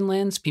modern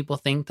lens, people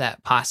think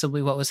that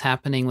possibly what was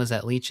happening was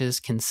that leeches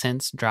can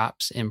sense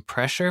drops in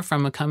pressure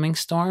from a coming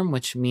storm,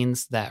 which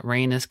means that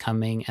rain is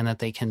coming and that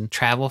they can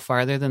travel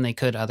farther than they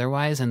could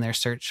otherwise in their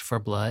search for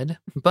blood.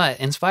 But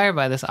inspired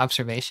by this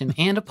observation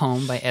and a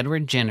poem by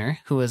Edward Jenner,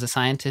 who was a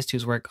scientist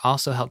whose work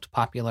also helped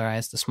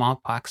popularize the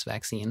smallpox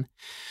vaccine,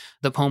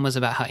 the poem was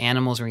about how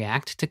animals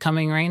react to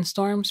coming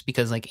rainstorms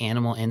because like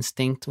animal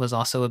instinct was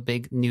also a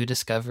big new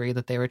discovery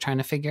that they were trying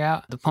to figure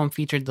out. The poem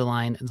featured the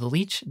line, "The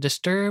leech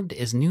disturbed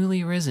is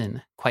newly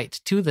risen,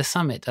 quite to the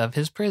summit of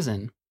his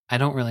prison." I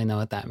don't really know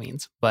what that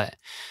means, but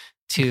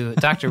to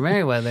Dr.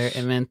 Merriweather,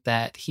 it meant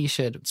that he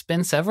should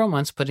spend several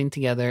months putting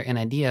together an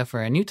idea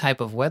for a new type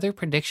of weather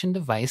prediction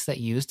device that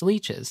used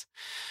leeches.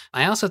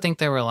 I also think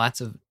there were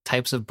lots of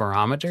types of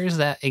barometers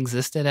that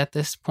existed at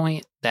this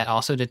point that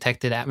also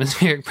detected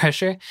atmospheric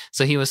pressure.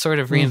 So he was sort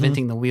of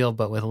reinventing the wheel,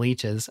 but with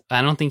leeches.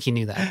 I don't think he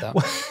knew that,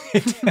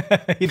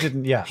 though. He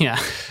didn't, yeah.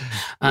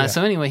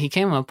 So anyway, he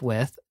came up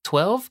with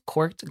 12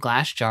 corked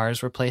glass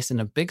jars were placed in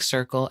a big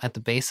circle at the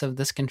base of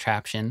this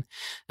contraption,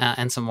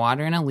 and some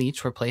water and a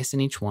leech were placed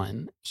in each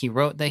one. He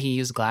wrote that he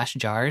used glass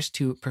jars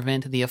to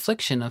prevent the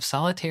affliction of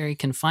solitary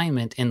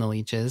confinement in the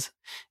leeches,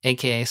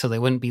 aka so they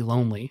wouldn't be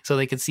lonely, so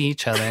they could see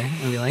each other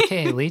and be like,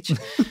 "Hey, leech."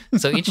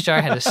 So each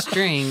jar had a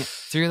string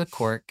through the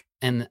cork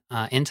and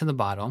into the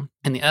bottle.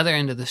 And the other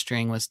end of the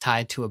string was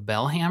tied to a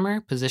bell hammer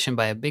positioned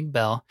by a big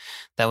bell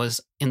that was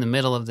in the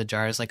middle of the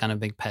jars, like on a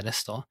big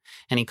pedestal.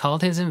 And he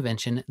called his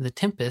invention the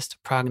Tempest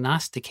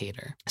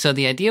Prognosticator. So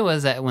the idea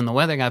was that when the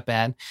weather got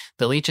bad,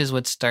 the leeches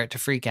would start to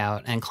freak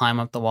out and climb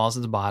up the walls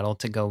of the bottle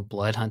to go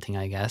blood hunting,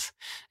 I guess.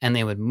 And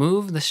they would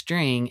move the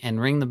string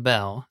and ring the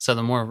bell. So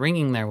the more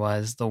ringing there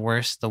was, the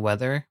worse the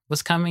weather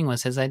was coming,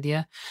 was his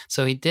idea.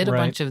 So he did a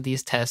bunch of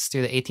these tests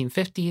through the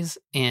 1850s,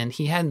 and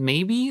he had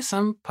maybe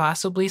some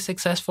possibly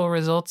successful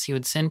results. He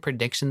would send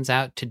predictions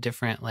out to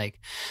different like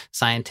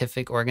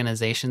scientific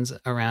organizations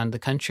around the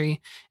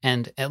country,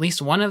 and at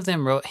least one of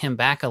them wrote him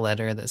back a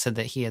letter that said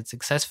that he had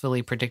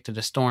successfully predicted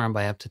a storm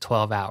by up to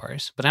 12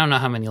 hours. But I don't know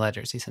how many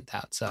letters he sent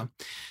out, so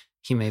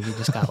he maybe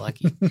just got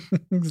lucky.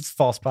 It's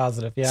false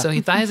positive, yeah. So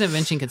he thought his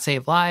invention could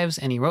save lives,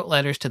 and he wrote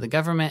letters to the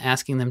government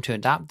asking them to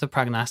adopt the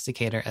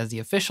prognosticator as the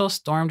official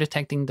storm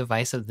detecting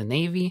device of the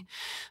Navy.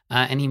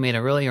 And he made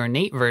a really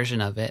ornate version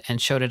of it and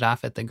showed it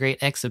off at the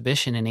Great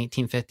Exhibition in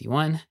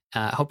 1851,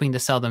 hoping to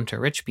sell them to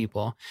rich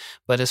people.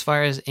 But as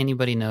far as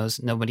anybody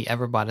knows, nobody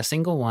ever bought a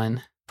single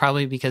one.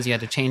 Probably because you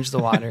had to change the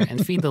water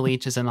and feed the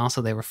leeches, and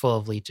also they were full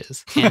of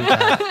leeches. And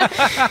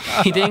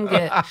he didn't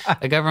get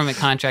a government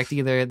contract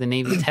either. The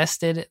Navy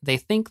they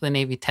think the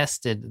Navy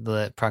tested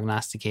the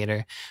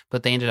prognosticator,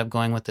 but they ended up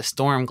going with the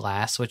storm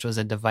glass, which was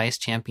a device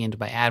championed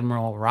by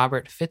Admiral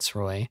Robert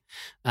Fitzroy.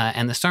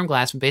 And the storm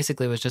glass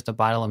basically was just a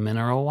bottle of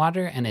mineral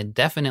water, and it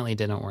definitely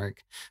didn't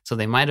work. So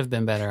they might have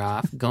been better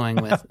off going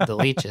with the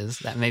leeches.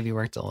 That maybe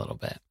worked a little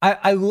bit.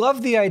 I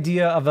love the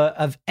idea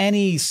of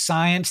any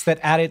science that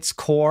at its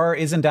core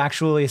isn't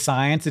actually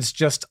science. It's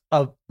just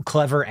a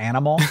clever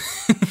animal.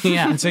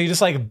 Yeah. And so you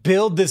just like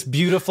build this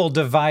beautiful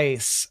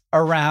device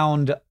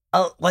around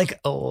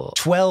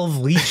 12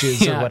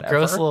 leeches or whatever.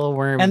 Gross little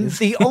worms. And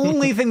the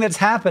only thing that's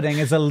happening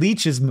is a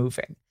leech is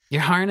moving.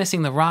 You're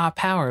harnessing the raw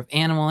power of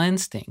animal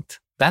instinct.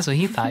 That's what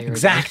he thought you were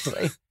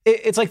Exactly.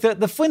 It's like the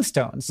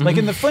Flintstones. Like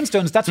in the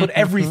Flintstones, that's what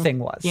everything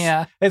was.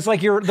 Yeah. It's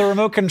like the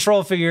remote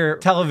control for your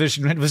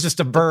television. It was just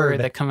a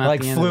bird that come out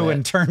like the end flew of it.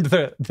 and turned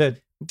the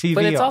TV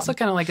But it's on. also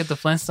kind of like if the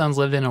Flintstones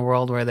lived in a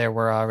world where there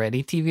were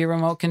already TV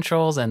remote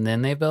controls, and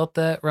then they built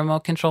the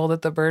remote control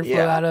that the bird flew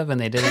out of, and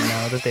they didn't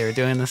know that they were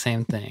doing the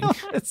same thing.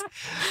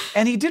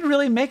 And he did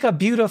really make a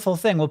beautiful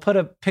thing. We'll put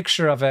a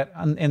picture of it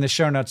in the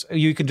show notes.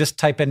 You can just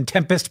type in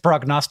Tempest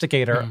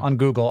Prognosticator on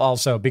Google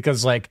also,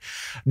 because like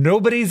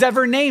nobody's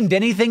ever named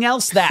anything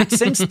else that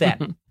since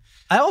then.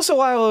 I also,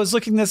 while I was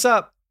looking this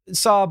up,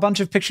 saw a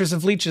bunch of pictures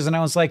of leeches, and I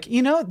was like,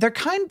 they're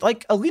kind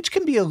like a leech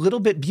can be a little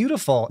bit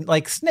beautiful,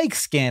 like snake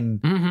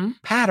skin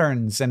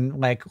patterns and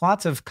like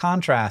lots of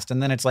contrast.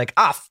 And then it's like,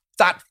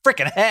 that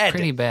freaking head.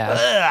 Pretty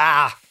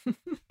bad.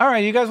 All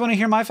right, you guys want to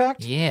hear my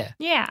fact? Yeah.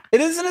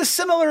 It is in a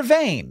similar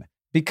vein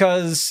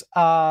because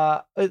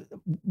the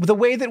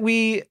way that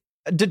we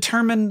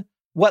determine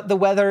what the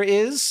weather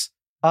is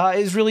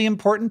really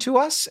important to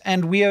us,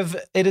 and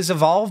it has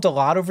evolved a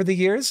lot over the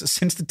years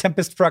since the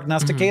Tempest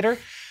Prognosticator.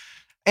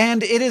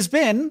 And it has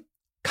been,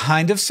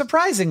 kind of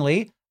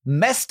surprisingly,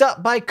 messed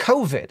up by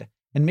COVID,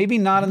 and maybe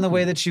not in the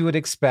way that you would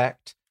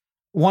expect.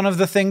 One of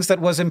the things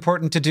that was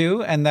important to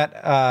do, and that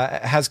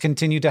has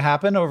continued to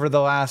happen over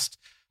the last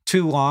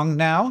too long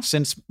now,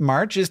 since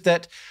March, is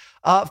that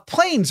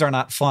planes are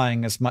not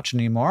flying as much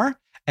anymore.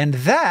 And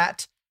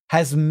that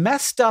has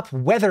messed up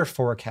weather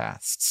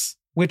forecasts,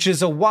 which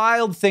is a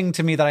wild thing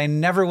to me that I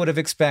never would have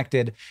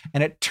expected.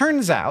 And it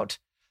turns out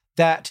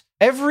that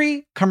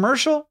every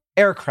commercial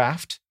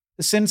aircraft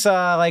since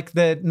like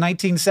the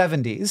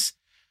 1970s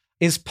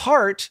is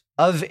part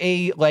of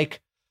a like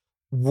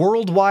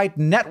worldwide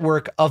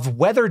network of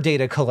weather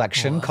data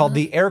collection called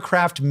the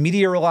Aircraft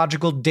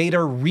Meteorological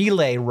Data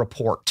Relay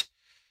Report.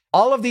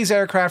 All of these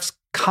aircrafts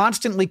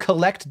constantly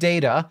collect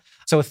data.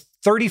 So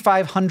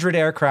 3,500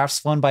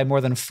 aircrafts flown by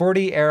more than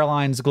 40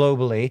 airlines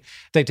globally.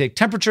 They take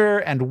temperature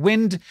and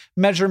wind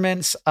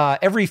measurements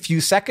every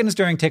few seconds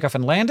during takeoff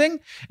and landing,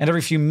 and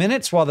every few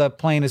minutes while the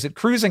plane is at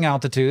cruising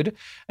altitude.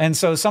 And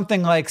so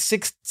something like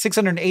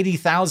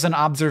 680,000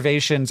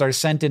 observations are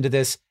sent into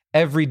this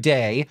every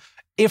day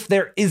if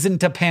there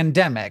isn't a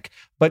pandemic.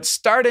 But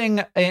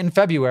starting in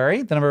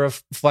February, the number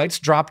of flights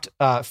dropped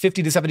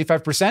 50 to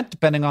 75%,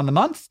 depending on the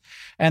month.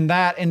 And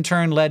that in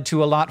turn led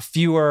to a lot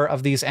fewer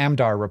of these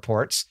AMDAR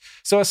reports.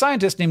 So a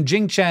scientist named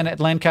Jing Chen at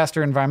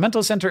Lancaster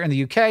Environmental Center in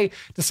the UK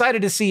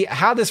decided to see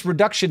how this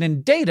reduction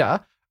in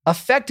data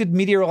affected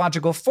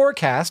meteorological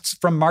forecasts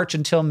from March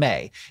until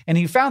May. And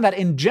he found that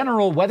in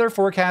general, weather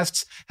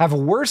forecasts have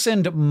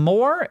worsened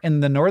more in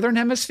the Northern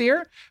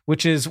Hemisphere,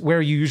 which is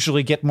where you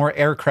usually get more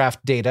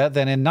aircraft data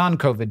than in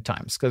non-COVID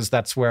times, because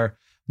that's where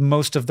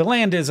most of the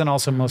land is and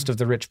also most of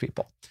the rich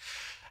people.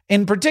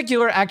 In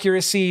particular,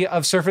 accuracy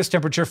of surface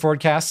temperature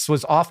forecasts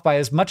was off by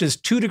as much as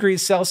 2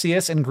 degrees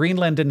Celsius in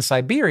Greenland and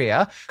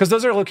Siberia, because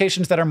those are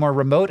locations that are more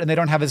remote and they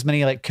don't have as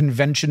many like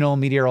conventional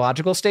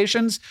meteorological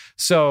stations.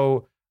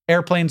 So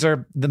airplanes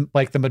are the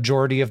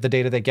majority of the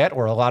data they get,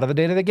 or a lot of the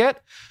data they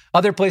get.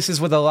 Other places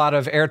with a lot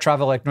of air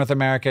travel, like North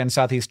America and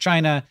Southeast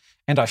China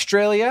and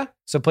Australia,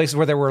 so places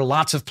where there were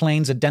lots of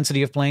planes, a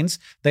density of planes,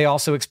 they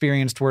also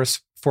experienced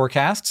worse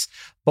forecasts.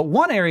 But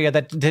one area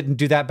that didn't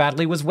do that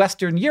badly was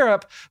Western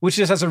Europe, which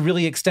just has a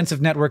really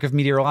extensive network of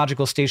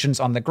meteorological stations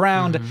on the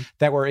ground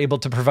that were able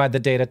to provide the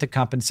data to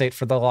compensate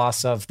for the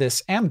loss of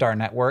this AMDAR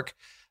network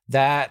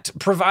that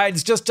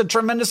provides just a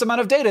tremendous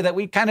amount of data that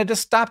we kind of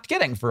just stopped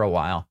getting for a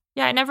while.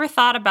 Yeah, I never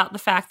thought about the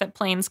fact that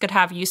planes could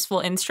have useful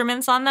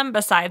instruments on them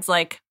besides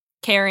like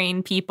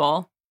carrying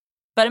people.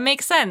 But it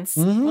makes sense.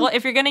 Well,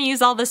 if you're going to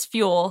use all this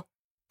fuel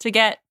to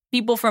get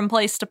people from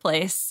place to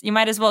place, you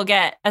might as well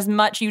get as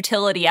much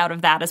utility out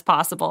of that as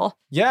possible.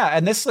 Yeah,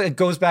 and this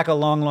goes back a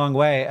long, long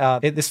way.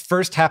 This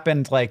first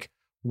happened like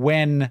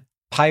when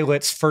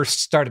pilots first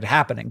started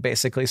happening,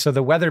 basically. So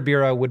the Weather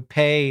Bureau would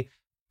pay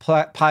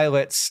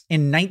pilots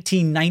in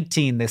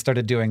 1919. They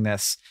started doing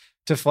this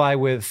to fly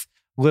with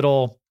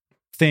little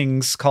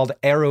things called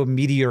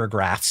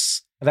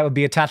aerometeorographs that would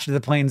be attached to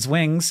the plane's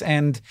wings,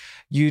 and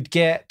you'd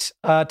get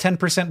a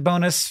 10%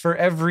 bonus for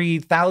every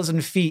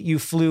 1,000 feet you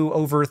flew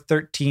over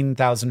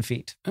 13,000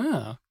 feet.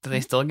 Oh, do they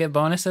still get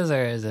bonuses,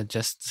 or is it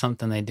just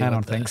something they do? I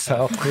don't think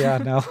so. Yeah,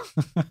 no.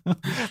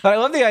 But I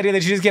love the idea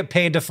that you just get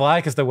paid to fly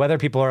because the weather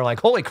people are like,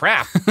 holy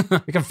crap,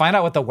 we can find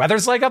out what the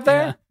weather's like up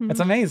there? Yeah.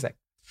 That's amazing.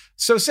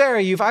 So,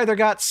 Sarah, you've either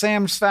got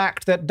Sam's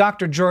fact that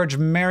Dr. George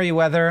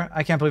Merriweather,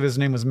 I can't believe his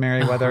name was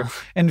Merriweather,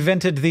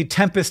 invented the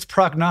tempest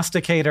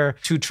prognosticator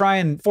to try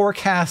and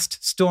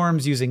forecast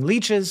storms using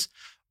leeches,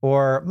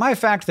 or my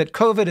fact that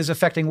COVID is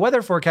affecting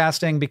weather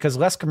forecasting because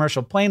less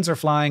commercial planes are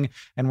flying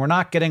and we're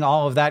not getting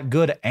all of that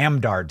good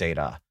AMDAR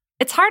data.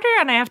 It's harder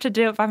and I have to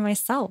do it by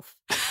myself.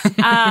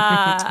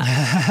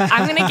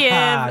 I'm going to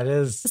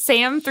give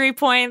Sam 3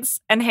 points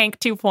and Hank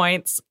 2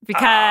 points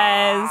because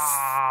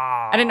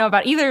I didn't know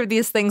about either of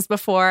these things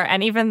before.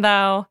 And even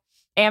though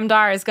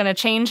AMDAR is going to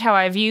change how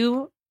I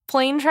view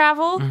plane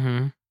travel,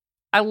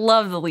 I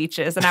love the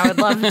leeches. And I would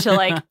love to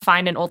like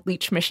find an old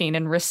leech machine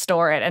and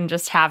restore it and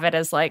just have it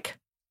as like,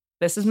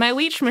 this is my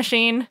leech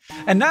machine.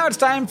 And now it's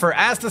time for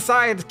Ask the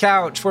Science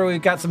Couch, where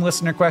we've got some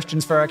listener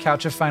questions for our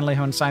couch of finely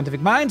honed scientific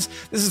minds.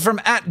 This is from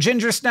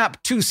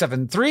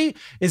 @GingerSnap273.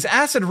 Is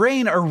acid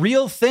rain a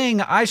real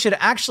thing I should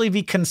actually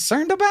be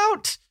concerned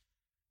about?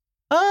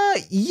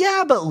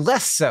 Yeah, but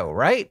less so,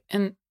 right?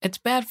 And it's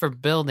bad for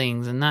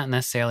buildings and not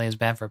necessarily as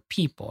bad for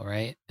people,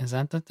 right? Is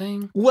that the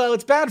thing? Well,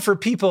 it's bad for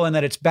people in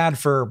that it's bad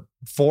for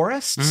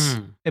forests.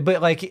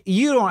 But like,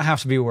 you don't have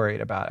to be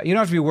worried about it. You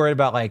don't have to be worried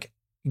about like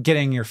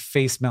getting your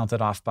face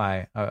melted off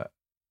by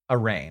a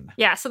rain.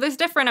 Yeah, so there's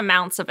different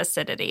amounts of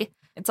acidity.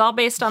 It's all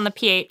based on the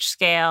pH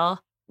scale,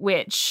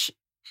 which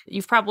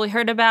you've probably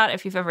heard about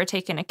if you've ever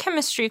taken a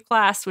chemistry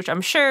class, which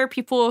I'm sure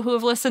people who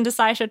have listened to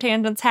SciShow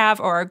Tangents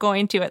have or are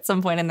going to at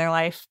some point in their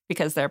life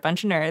because they're a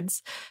bunch of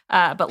nerds.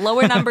 But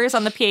lower numbers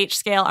on the pH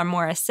scale are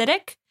more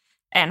acidic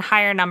and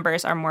higher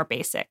numbers are more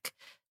basic.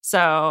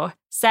 So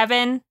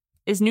 7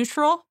 is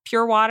neutral,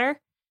 pure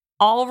water.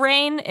 All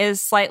rain is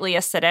slightly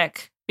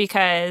acidic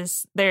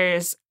because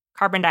there's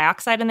carbon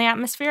dioxide in the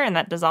atmosphere and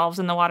that dissolves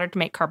in the water to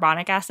make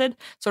carbonic acid,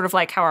 sort of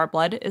like how our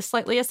blood is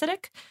slightly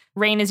acidic.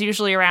 Rain is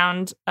usually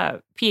around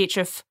a pH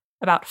of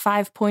about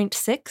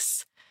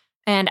 5.6,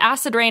 and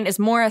acid rain is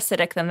more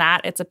acidic than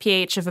that. It's a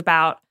pH of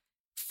about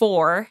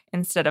 4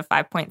 instead of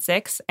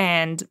 5.6,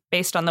 and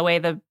based on the way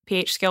the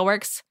pH scale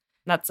works,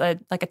 that's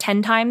like a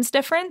 10 times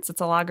difference.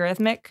 It's a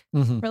logarithmic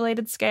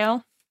related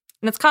scale.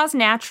 And it's caused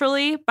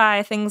naturally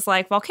by things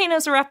like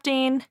volcanoes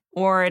erupting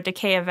or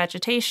decay of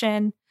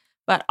vegetation,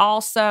 but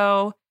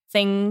also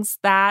things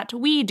that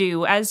we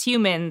do as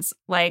humans,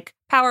 like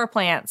power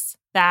plants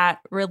that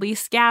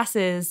release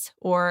gases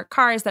or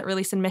cars that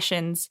release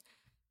emissions.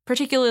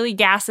 Particularly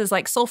gases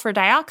like sulfur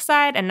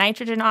dioxide and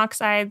nitrogen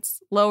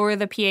oxides lower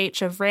the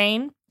pH of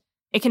rain.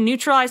 It can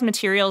neutralize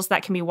materials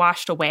that can be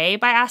washed away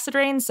by acid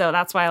rain. So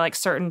that's why like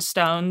certain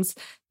stones,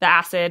 the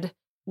acid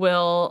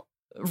will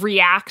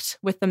react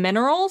with the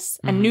minerals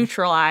and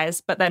neutralize,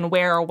 but then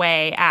wear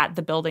away at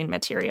the building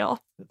material.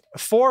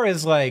 4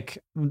 is like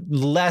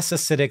less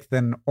acidic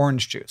than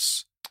orange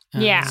juice.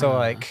 Yeah. So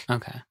like...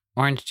 Okay.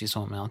 Orange juice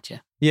won't melt you.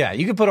 Yeah,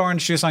 you could put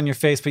orange juice on your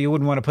face, but you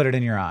wouldn't want to put it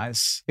in your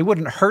eyes. It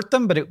wouldn't hurt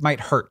them, but it might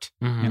hurt,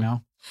 you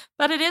know?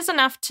 But it is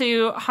enough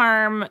to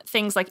harm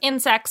things like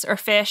insects or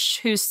fish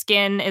whose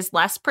skin is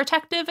less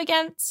protective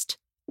against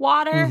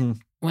water.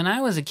 When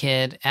I was a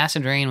kid,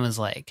 acid rain was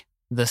like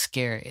the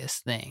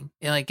scariest thing.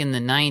 Like in the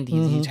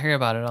 90s, you'd hear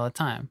about it all the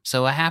time.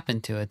 So what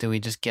happened to it? Did we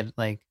just get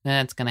like,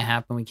 that's going to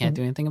happen, we can't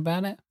do anything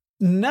about it?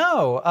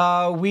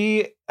 No,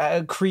 we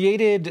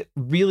created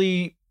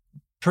really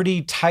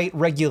pretty tight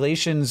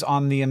regulations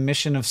on the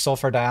emission of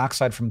sulfur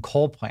dioxide from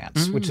coal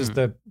plants, which is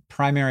the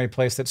primary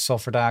place that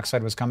sulfur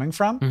dioxide was coming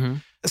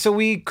from. So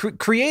we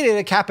created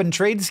a cap and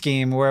trade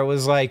scheme where it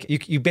was like,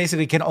 you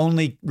basically can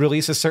only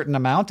release a certain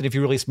amount. And if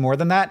you release more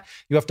than that,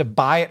 you have to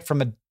buy it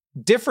from a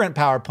different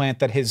power plant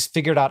that has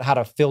figured out how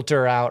to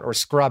filter out or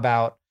scrub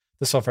out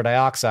the sulfur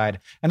dioxide.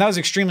 And that was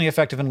extremely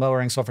effective in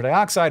lowering sulfur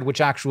dioxide,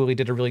 which actually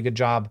did a really good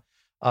job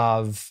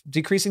of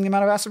decreasing the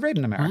amount of acid rain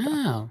in America.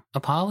 Wow. A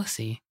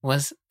policy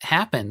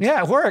happened.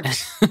 Yeah, it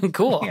worked.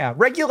 Cool. Yeah,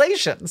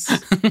 regulations.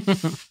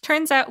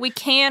 Turns out we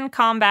can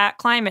combat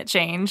climate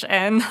change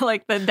and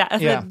like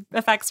the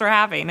effects we're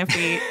having if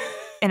we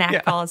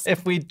enact policy.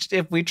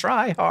 If we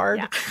try hard.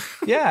 Yeah.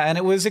 Yeah, and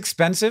it was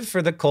expensive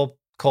for the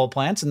coal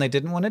plants, and they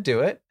didn't want to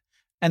do it.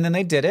 And then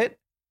they did it,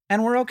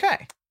 and we're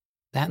okay.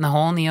 That and the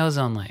hole in the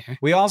ozone layer.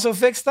 We also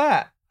fixed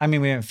that. I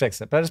mean, we didn't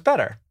fix it, but it's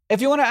better. If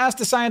you want to ask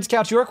the Science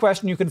Couch your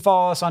question, you can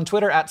follow us on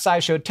Twitter at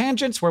SciShow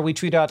Tangents, where we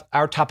tweet out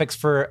our topics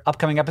for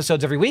upcoming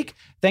episodes every week.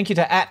 Thank you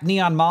to at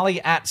Neon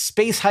Molly, at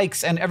Space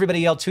Hikes, and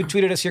everybody else who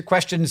tweeted us your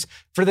questions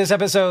for this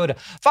episode.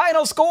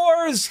 Final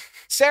scores!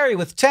 Sari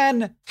with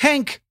 10,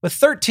 Hank with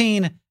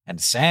 13, and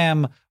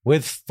Sam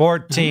with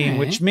 14,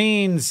 which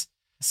means,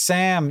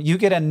 Sam, you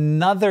get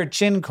another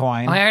chin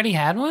coin. Oh, I already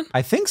had one?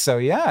 I think so,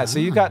 yeah. So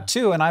you got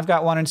 2, and I've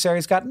got 1, and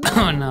Sari's got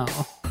none. Oh,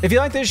 no. If you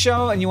like this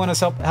show and you want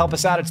to help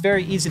us out, it's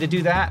very easy to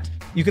do that.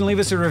 You can leave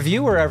us a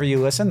review wherever you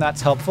listen.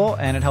 That's helpful,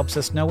 and it helps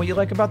us know what you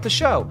like about the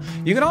show.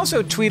 You can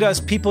also tweet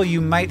us people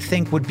you might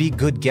think would be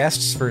good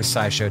guests for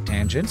SciShow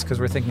Tangents, because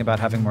we're thinking about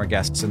having more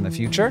guests in the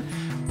future.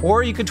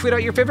 Or you can tweet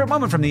out your favorite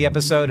moment from the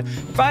episode.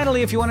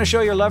 Finally, if you want to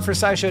show your love for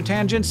SciShow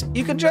Tangents,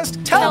 you can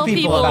just tell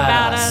people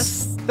about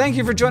us. Thank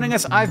you for joining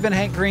us. I've been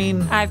Hank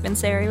Green. I've been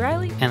Sari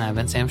Riley. And I've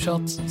been Sam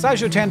Schultz.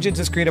 SciShow Tangents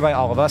is created by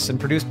all of us and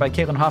produced by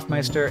Caitlin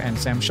Hoffmeister and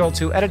Sam Schultz,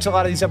 who edits a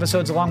lot of these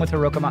episodes along with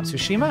Hiroka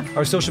Matsushima.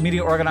 Our social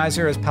media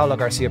organizer is Paula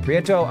Garcia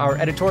Prieto. Our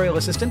editorial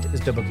assistant is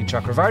Dabuki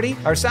Chakravarti.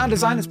 Our sound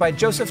design is by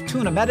Joseph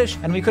Tuna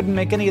Medish, and we couldn't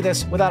make any of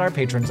this without our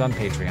patrons on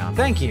Patreon.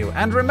 Thank you.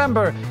 And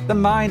remember, the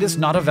mind is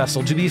not a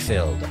vessel to be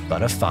filled,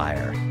 but a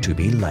fire to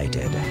be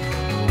lighted.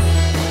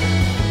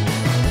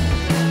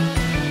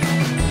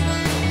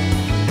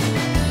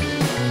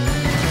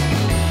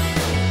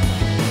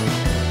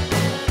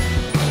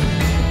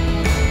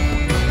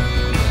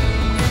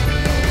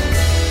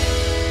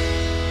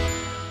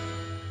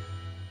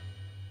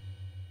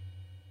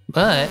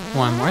 But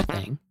one more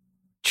thing.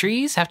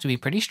 Trees have to be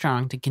pretty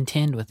strong to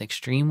contend with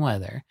extreme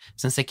weather,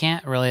 since they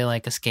can't really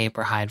escape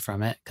or hide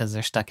from it because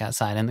they're stuck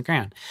outside in the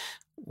ground.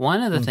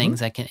 One of the things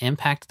that can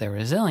impact their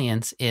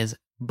resilience is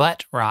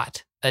butt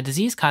rot, a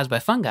disease caused by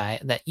fungi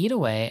that eat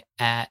away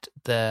at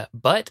the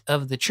butt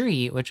of the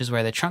tree, which is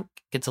where the trunk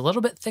gets a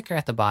little bit thicker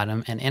at the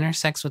bottom and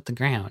intersects with the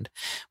ground,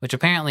 which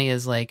apparently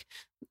is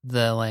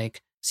the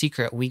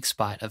secret weak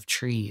spot of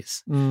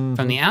trees.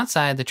 From the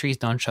outside, the trees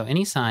don't show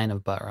any sign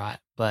of butt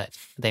rot, but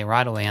they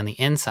rot away on the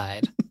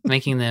inside,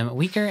 making them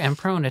weaker and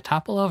prone to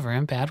topple over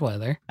in bad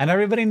weather. And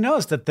everybody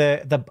knows that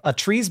a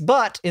tree's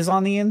butt is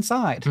on the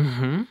inside.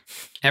 Mm-hmm.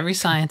 Every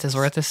science is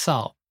worth his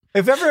salt.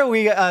 If ever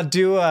we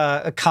do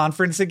a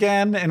conference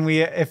again, and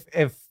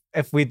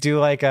if we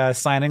do a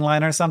signing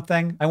line or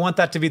something, I want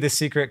that to be the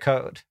secret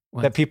code.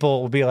 What? That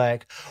people will be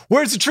like,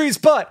 "Where's the tree's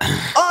butt?"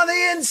 On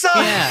the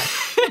inside.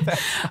 Yeah.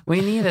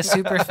 We need a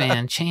super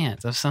fan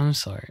chant of some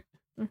sort.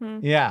 Mm-hmm.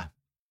 Yeah.